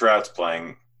 Yeah, if Trout's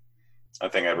playing, I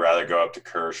think I'd rather go up to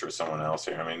Kersh or someone else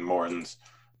here. I mean, Morton's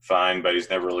fine, but he's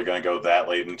never really going to go that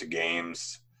late into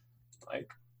games. I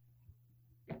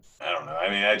don't know. I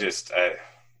mean, I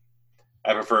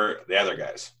prefer the other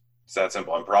guys. It's that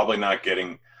simple. I'm probably not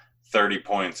getting 30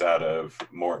 points out of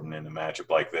Morton in a matchup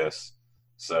like this.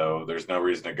 So there's no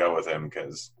reason to go with him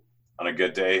because on a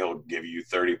good day, he'll give you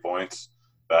 30 points.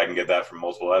 But I can get that from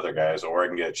multiple other guys, or I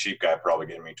can get a cheap guy probably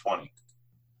getting me 20.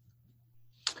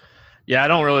 Yeah, I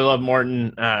don't really love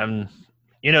Morton.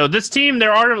 This team,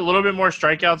 there are a little bit more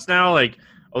strikeouts now. Like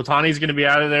Ohtani's going to be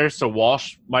out of there, so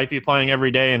Walsh might be playing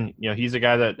every day, and he's a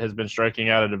guy that has been striking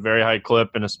out at a very high clip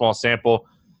in a small sample.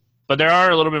 But there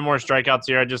are a little bit more strikeouts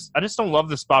here. I just don't love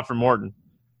this spot for Morton.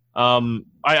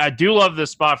 I do love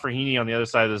this spot for Heaney on the other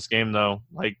side of this game, though.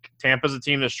 Like Tampa's a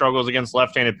team that struggles against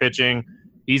left-handed pitching.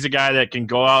 He's a guy that can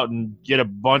go out and get a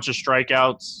bunch of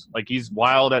strikeouts. Like he's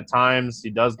wild at times. He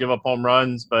does give up home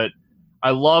runs, but I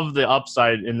love the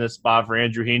upside in this spot for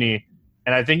Andrew Heaney.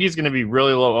 And I think he's going to be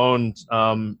really low owned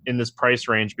in this price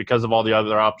range because of all the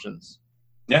other options.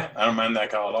 Yeah, I don't mind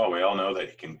that call at all. We all know that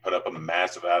he can put up a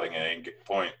massive outing at any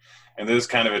point. And this is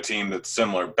kind of a team that's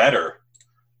similar, better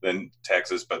than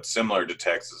Texas, but similar to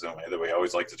Texas in a way that we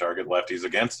always like to target lefties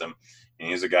against him. And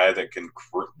he's a guy that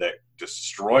that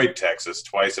destroyed Texas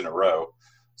twice in a row.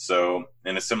 So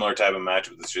in a similar type of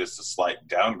matchup that's just a slight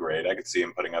downgrade, I could see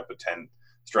him putting up a 10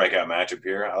 strikeout matchup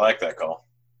here. I like that call.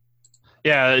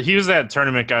 Yeah, he was that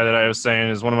tournament guy that I was saying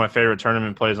is one of my favorite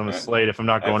tournament plays on the slate if I'm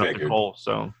not going up to Cole.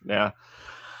 So, yeah.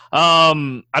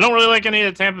 I don't really like any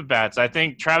of the Tampa bats. I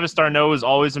think Travis d'Arnaud is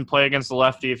always in play against the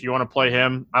lefty if you want to play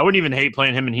him. I wouldn't even hate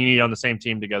playing him and Heaney on the same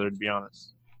team together, to be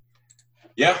honest.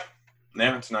 Yeah,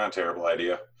 it's not a terrible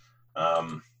idea.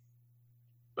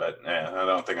 But I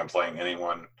don't think I'm playing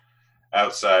anyone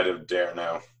outside of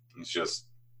d'Arnaud. It's just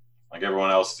like everyone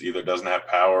else either doesn't have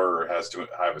power or has too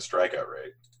high of a strikeout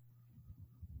rate.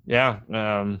 Yeah.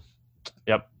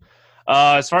 Yep.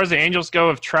 As far as the Angels go,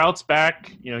 if Trout's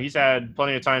back, he's had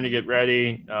plenty of time to get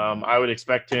ready. I would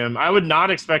expect him. I would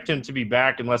not expect him to be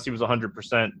back unless he was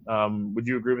 100%. Would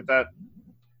you agree with that?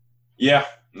 Yeah.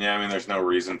 I mean, there's no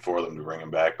reason for them to bring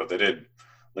him back, but they did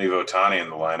leave Ohtani in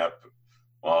the lineup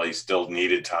while he still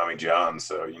needed Tommy John.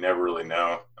 So you never really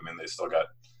know. I mean, they still got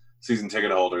season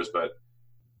ticket holders, but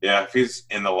yeah, if he's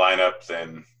in the lineup,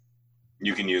 then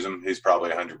you can use him. He's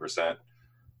probably 100%.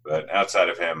 But outside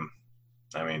of him,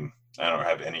 I mean, I don't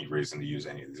have any reason to use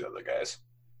any of these other guys.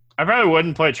 I probably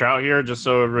wouldn't play Trout here, just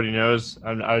so everybody knows.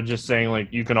 I'm just saying,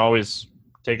 like, you can always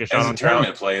take a shot on Trout. As a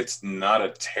tournament play, it's not a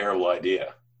terrible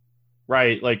idea.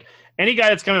 Right. Like, any guy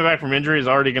that's coming back from injury is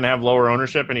already going to have lower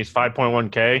ownership, and he's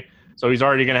 5.1K. So he's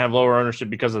already going to have lower ownership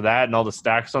because of that and all the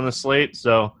stacks on the slate.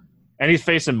 So, and he's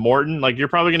facing Morton. Like, you're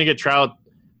probably going to get Trout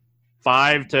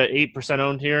 5 to 8%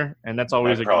 owned here, and that's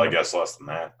always I'd probably guess less than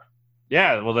that.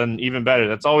 Yeah, well then even better.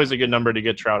 That's always a good number to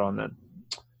get Trout on then.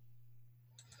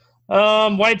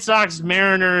 White Sox,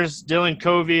 Mariners, Dylan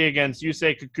Covey against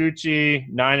Yusei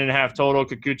Kikuchi, 9.5 total.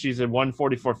 Kikuchi's a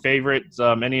 144 favorite.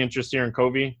 Any interest here in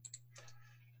Covey?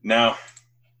 No.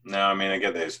 I mean, I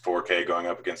get there's 4K going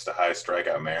up against a high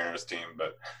strikeout Mariners team,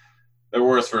 but they're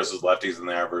worse versus lefties than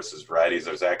they are versus righties.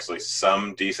 There's actually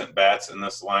some decent bats in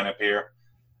this lineup here.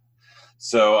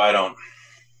 So I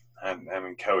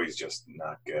mean, Covey's just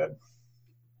not good.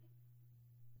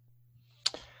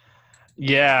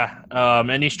 Yeah,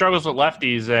 and he struggles with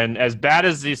lefties, and as bad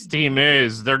as this team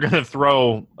is, they're going to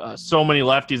throw so many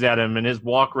lefties at him, and his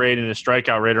walk rate and his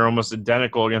strikeout rate are almost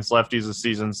identical against lefties this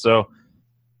season. So,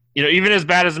 even as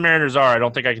bad as the Mariners are, I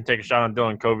don't think I can take a shot on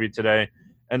Dylan Covey today.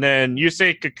 And then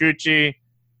Yusei Kikuchi,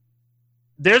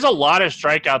 there's a lot of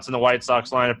strikeouts in the White Sox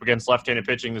lineup against left-handed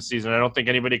pitching this season. I don't think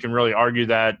anybody can really argue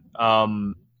that,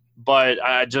 but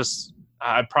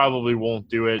I probably won't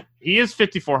do it. He is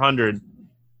 5,400.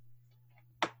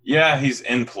 Yeah, he's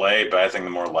in play, but I think the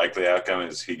more likely outcome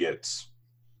is he gets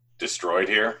destroyed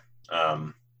here.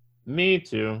 Me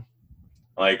too.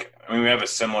 We have a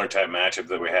similar type matchup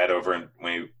that we had over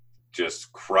when we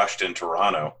just crushed in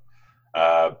Toronto.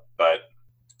 But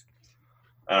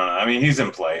I don't know. I mean, he's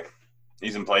in play.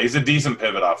 He's a decent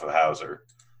pivot off of Hauser,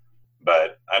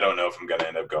 but I don't know if I'm going to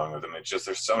end up going with him. It's just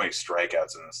there's so many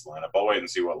strikeouts in this lineup. I'll wait and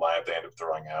see what lineup they end up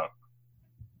throwing out.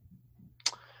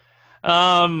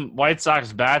 White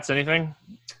Sox bats, anything?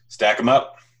 Stack them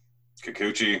up.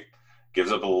 Kikuchi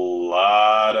gives up a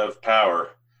lot of power,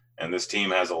 and this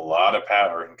team has a lot of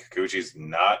power, and Kikuchi's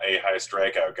not a high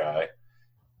strikeout guy.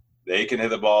 They can hit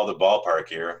the ball at the ballpark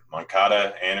here.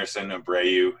 Moncada, Anderson,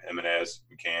 Abreu, Jimenez,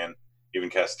 McCann,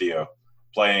 even Castillo.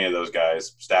 Play any of those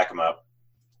guys, stack them up.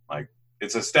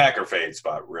 It's a stack or fade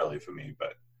spot, really, for me,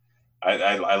 but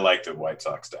I like the White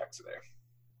Sox stack today.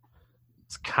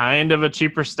 It's kind of a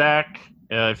cheaper stack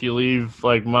if you leave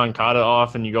Moncada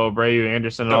off and you go Abreu,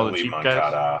 Anderson, and all the cheap guys. Don't leave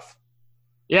Moncada off.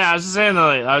 Yeah, I was just saying.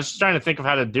 I was just trying to think of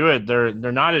how to do it. They're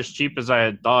not as cheap as I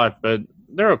had thought, but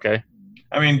they're okay.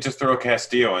 I mean, just throw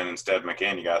Castillo in instead of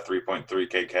McCann. You got a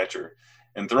 3.3K catcher,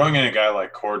 and throwing in a guy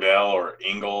like Cordell or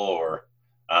Engel or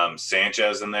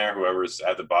Sanchez in there, whoever's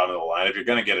at the bottom of the lineup, you're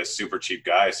going to get a super cheap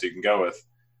guy. So you can go with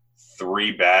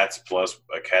 3 bats plus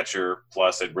a catcher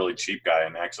plus a really cheap guy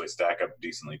and actually stack up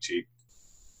decently cheap.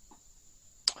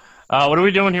 What are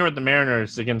we doing here with the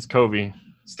Mariners against Covey?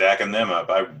 Stacking them up.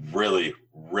 I really,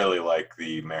 really like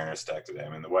the Mariners stack today. I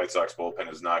mean, the White Sox bullpen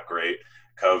is not great.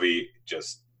 Covey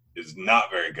just is not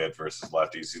very good versus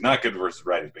lefties. He's not good versus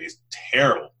righties, but he's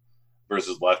terrible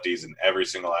versus lefties in every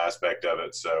single aspect of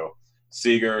it. So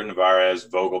Seager, Nevarez,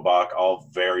 Vogelbach, all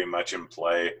very much in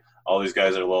play. All these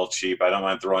guys are a little cheap. I don't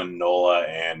mind throwing Nola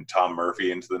and Tom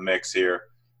Murphy into the mix here.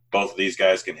 Both of these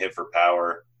guys can hit for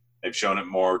power. They've shown it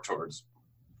more towards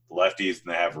lefties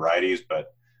than they have righties,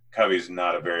 but Covey's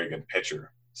not a very good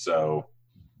pitcher. So,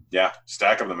 yeah,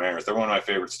 stack of the Mariners. They're one of my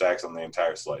favorite stacks on the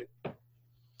entire slate.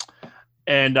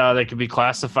 And they could be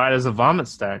classified as a vomit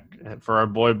stack for our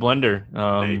boy Blender.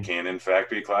 They can, in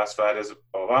fact, be classified as a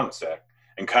vomit stack.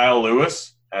 And Kyle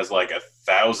Lewis has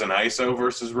 1,000 ISO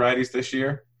versus righties this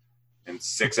year. And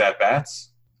 6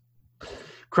 at-bats.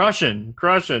 Crushing.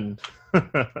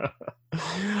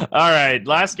 All right,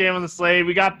 last game on the slate.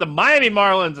 We got the Miami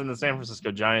Marlins and the San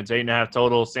Francisco Giants, 8.5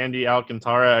 total. Sandy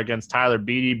Alcantara against Tyler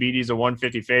Beede. Beede's a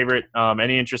 150 favorite.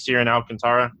 Any interest here in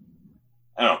Alcantara?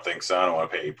 I don't think so. I don't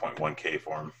want to pay 8.1K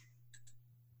for him.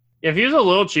 If he was a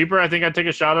little cheaper, I think I'd take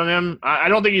a shot on him. I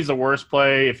don't think he's the worst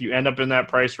play if you end up in that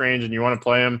price range and you want to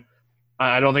play him.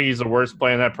 I don't think he's the worst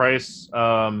play in that price.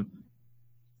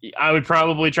 I would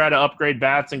probably try to upgrade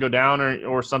bats and go down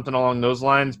or something along those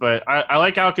lines. But I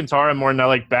like Alcantara more than I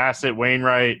like Bassett,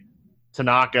 Wainwright,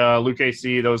 Tanaka, Luke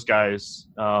AC, those guys.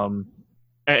 Yeah,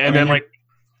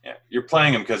 you're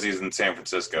playing him because he's in San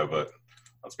Francisco, but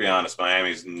let's be honest,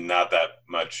 Miami's not that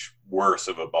much worse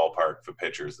of a ballpark for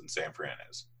pitchers than San Fran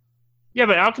is. Yeah,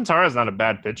 but Alcantara is not a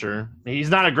bad pitcher.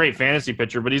 He's not a great fantasy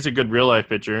pitcher, but he's a good real-life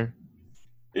pitcher.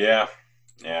 Yeah,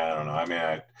 I don't know. I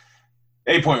mean,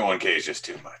 8.1K is just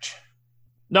too much.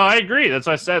 No, I agree. That's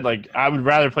what I said. I would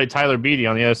rather play Tyler Beede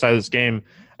on the other side of this game,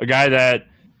 a guy that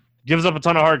gives up a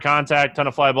ton of hard contact, ton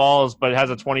of fly balls, but has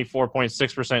a 24.6%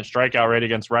 strikeout rate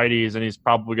against righties, and he's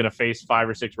probably going to face 5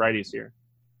 or 6 righties here.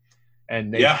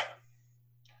 And yeah.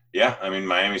 I mean,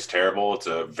 Miami's terrible. It's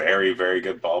a very, very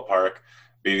good ballpark.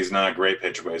 Beede's not a great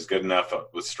pitcher, but he's good enough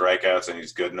with strikeouts, and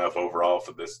he's good enough overall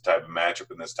for this type of matchup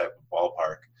in this type of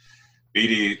ballpark.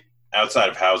 Beede, outside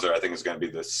of Hauser, I think is going to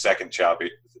be the second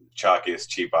chalkiest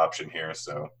cheap option here.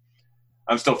 So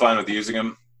I'm still fine with using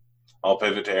him. I'll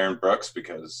pivot to Aaron Brooks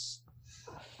because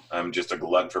I'm just a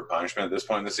glutton for punishment at this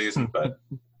point in the season. But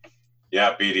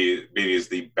Yeah, BD is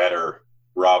the better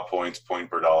raw points, point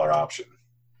per dollar option.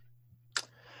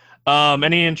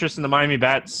 Any interest in the Miami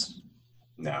Bats?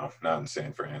 No, not in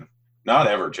San Fran. Not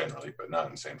ever generally, but not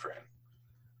in San Fran.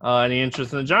 Any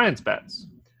interest in the Giants Bats?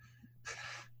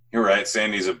 You're right.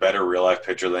 Sandy's a better real-life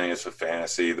pitcher than he is for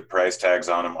fantasy. The price tags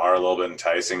on him are a little bit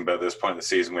enticing, but at this point in the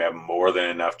season, we have more than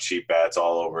enough cheap bats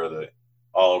all over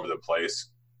the place.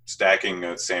 Stacking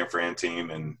a San Fran team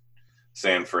and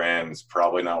San Fran is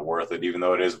probably not worth it, even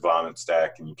though it is vomit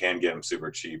stack and you can get them super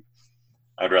cheap.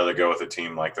 I'd rather go with a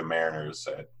team like the Mariners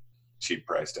at cheap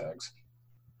price tags.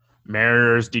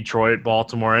 Mariners, Detroit,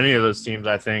 Baltimore, any of those teams,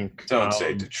 I think. Don't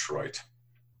say Detroit.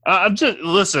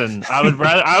 Listen.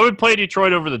 I would play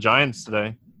Detroit over the Giants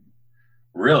today.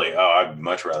 Really? Oh, I'd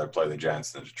much rather play the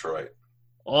Giants than Detroit.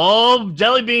 Oh,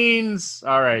 jelly beans!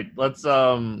 All right, let's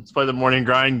play the morning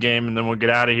grind game, and then we'll get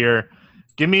out of here.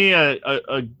 Give me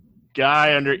a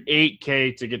guy under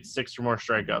 8K to get 6 or more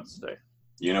strikeouts today.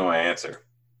 You know my answer.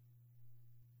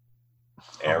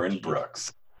 Aaron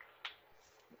Brooks.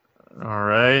 All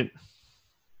right.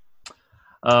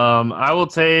 I will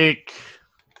take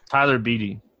Tyler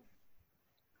Beede.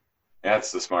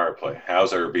 That's the smarter play.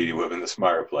 Hauser or Beede would have been the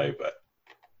smarter play, but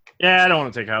yeah, I don't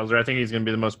want to take Hauser. I think he's going to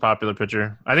be the most popular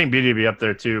pitcher. I think Beede will be up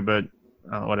there too, but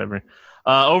whatever.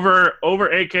 Over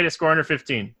 8K to score under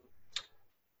 15.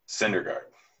 Syndergaard.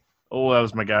 Oh, that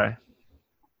was my guy.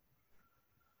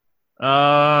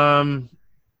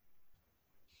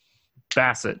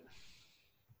 Bassett.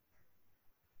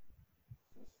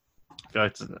 I feel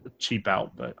like it's a cheap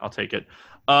out, but I'll take it.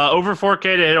 Over 4K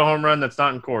to hit a home run that's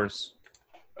not in course.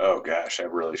 Oh, gosh. I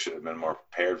really should have been more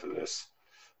prepared for this.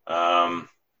 I'm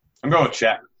going with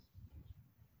Chapman.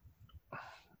 I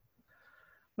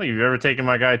think you've ever taken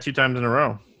my guy 2 times in a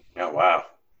row. Oh, wow.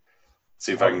 Let's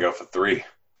see if I can go for 3.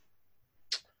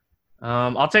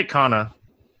 I'll take Kana.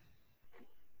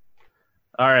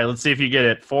 All right, let's see if you get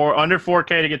it. Under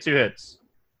 4K to get 2 hits.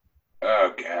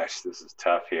 Oh, gosh. This is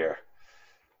tough here.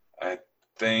 I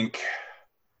think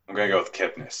I'm going to go with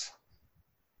Kipnis.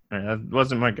 All right, that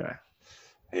wasn't my guy.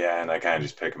 Yeah, and I kind of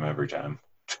just pick him every time.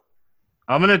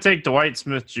 I'm going to take Dwight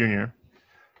Smith Jr.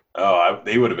 Oh,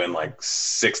 he would have been like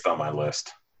 6th on my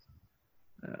list.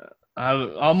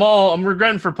 I'm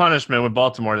regretting for punishment with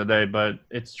Baltimore today, but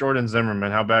it's Jordan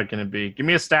Zimmerman. How bad can it be? Give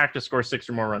me a stack to score 6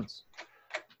 or more runs.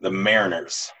 The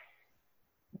Mariners.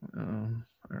 All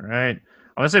right.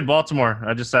 I'm going to say Baltimore.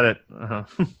 I just said it. I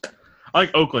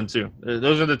like Oakland, too.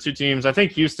 Those are the 2 teams. I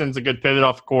think Houston's a good pivot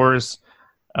off of course.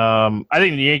 I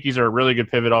think the Yankees are a really good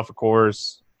pivot off of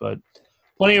course, but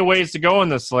plenty of ways to go in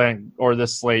this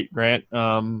slate, Grant.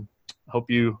 Hope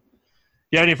you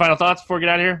have any final thoughts before we get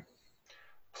out of here?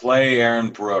 Play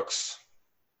Aaron Brooks.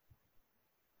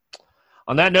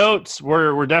 On that note,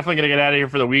 we're definitely going to get out of here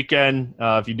for the weekend.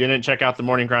 If you didn't check out the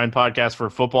Morning Grind podcast for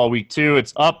Football Week 2,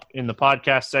 it's up in the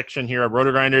podcast section here at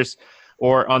Roto-Grinders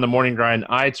or on the Morning Grind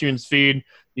iTunes feed.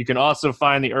 You can also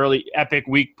find the early Epic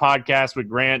Week podcast with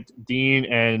Grant, Dean,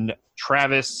 and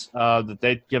Travis that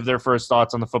they give their first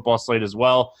thoughts on the football slate as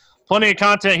well. Plenty of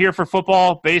content here for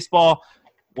football, baseball.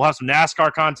 We'll have some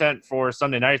NASCAR content for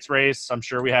Sunday night's race. I'm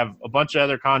sure we have a bunch of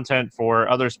other content for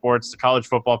other sports, the college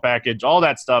football package, all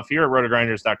that stuff here at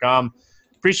rotogrinders.com.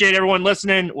 Appreciate everyone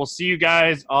listening. We'll see you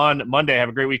guys on Monday. Have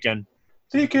a great weekend.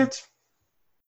 See you, kids.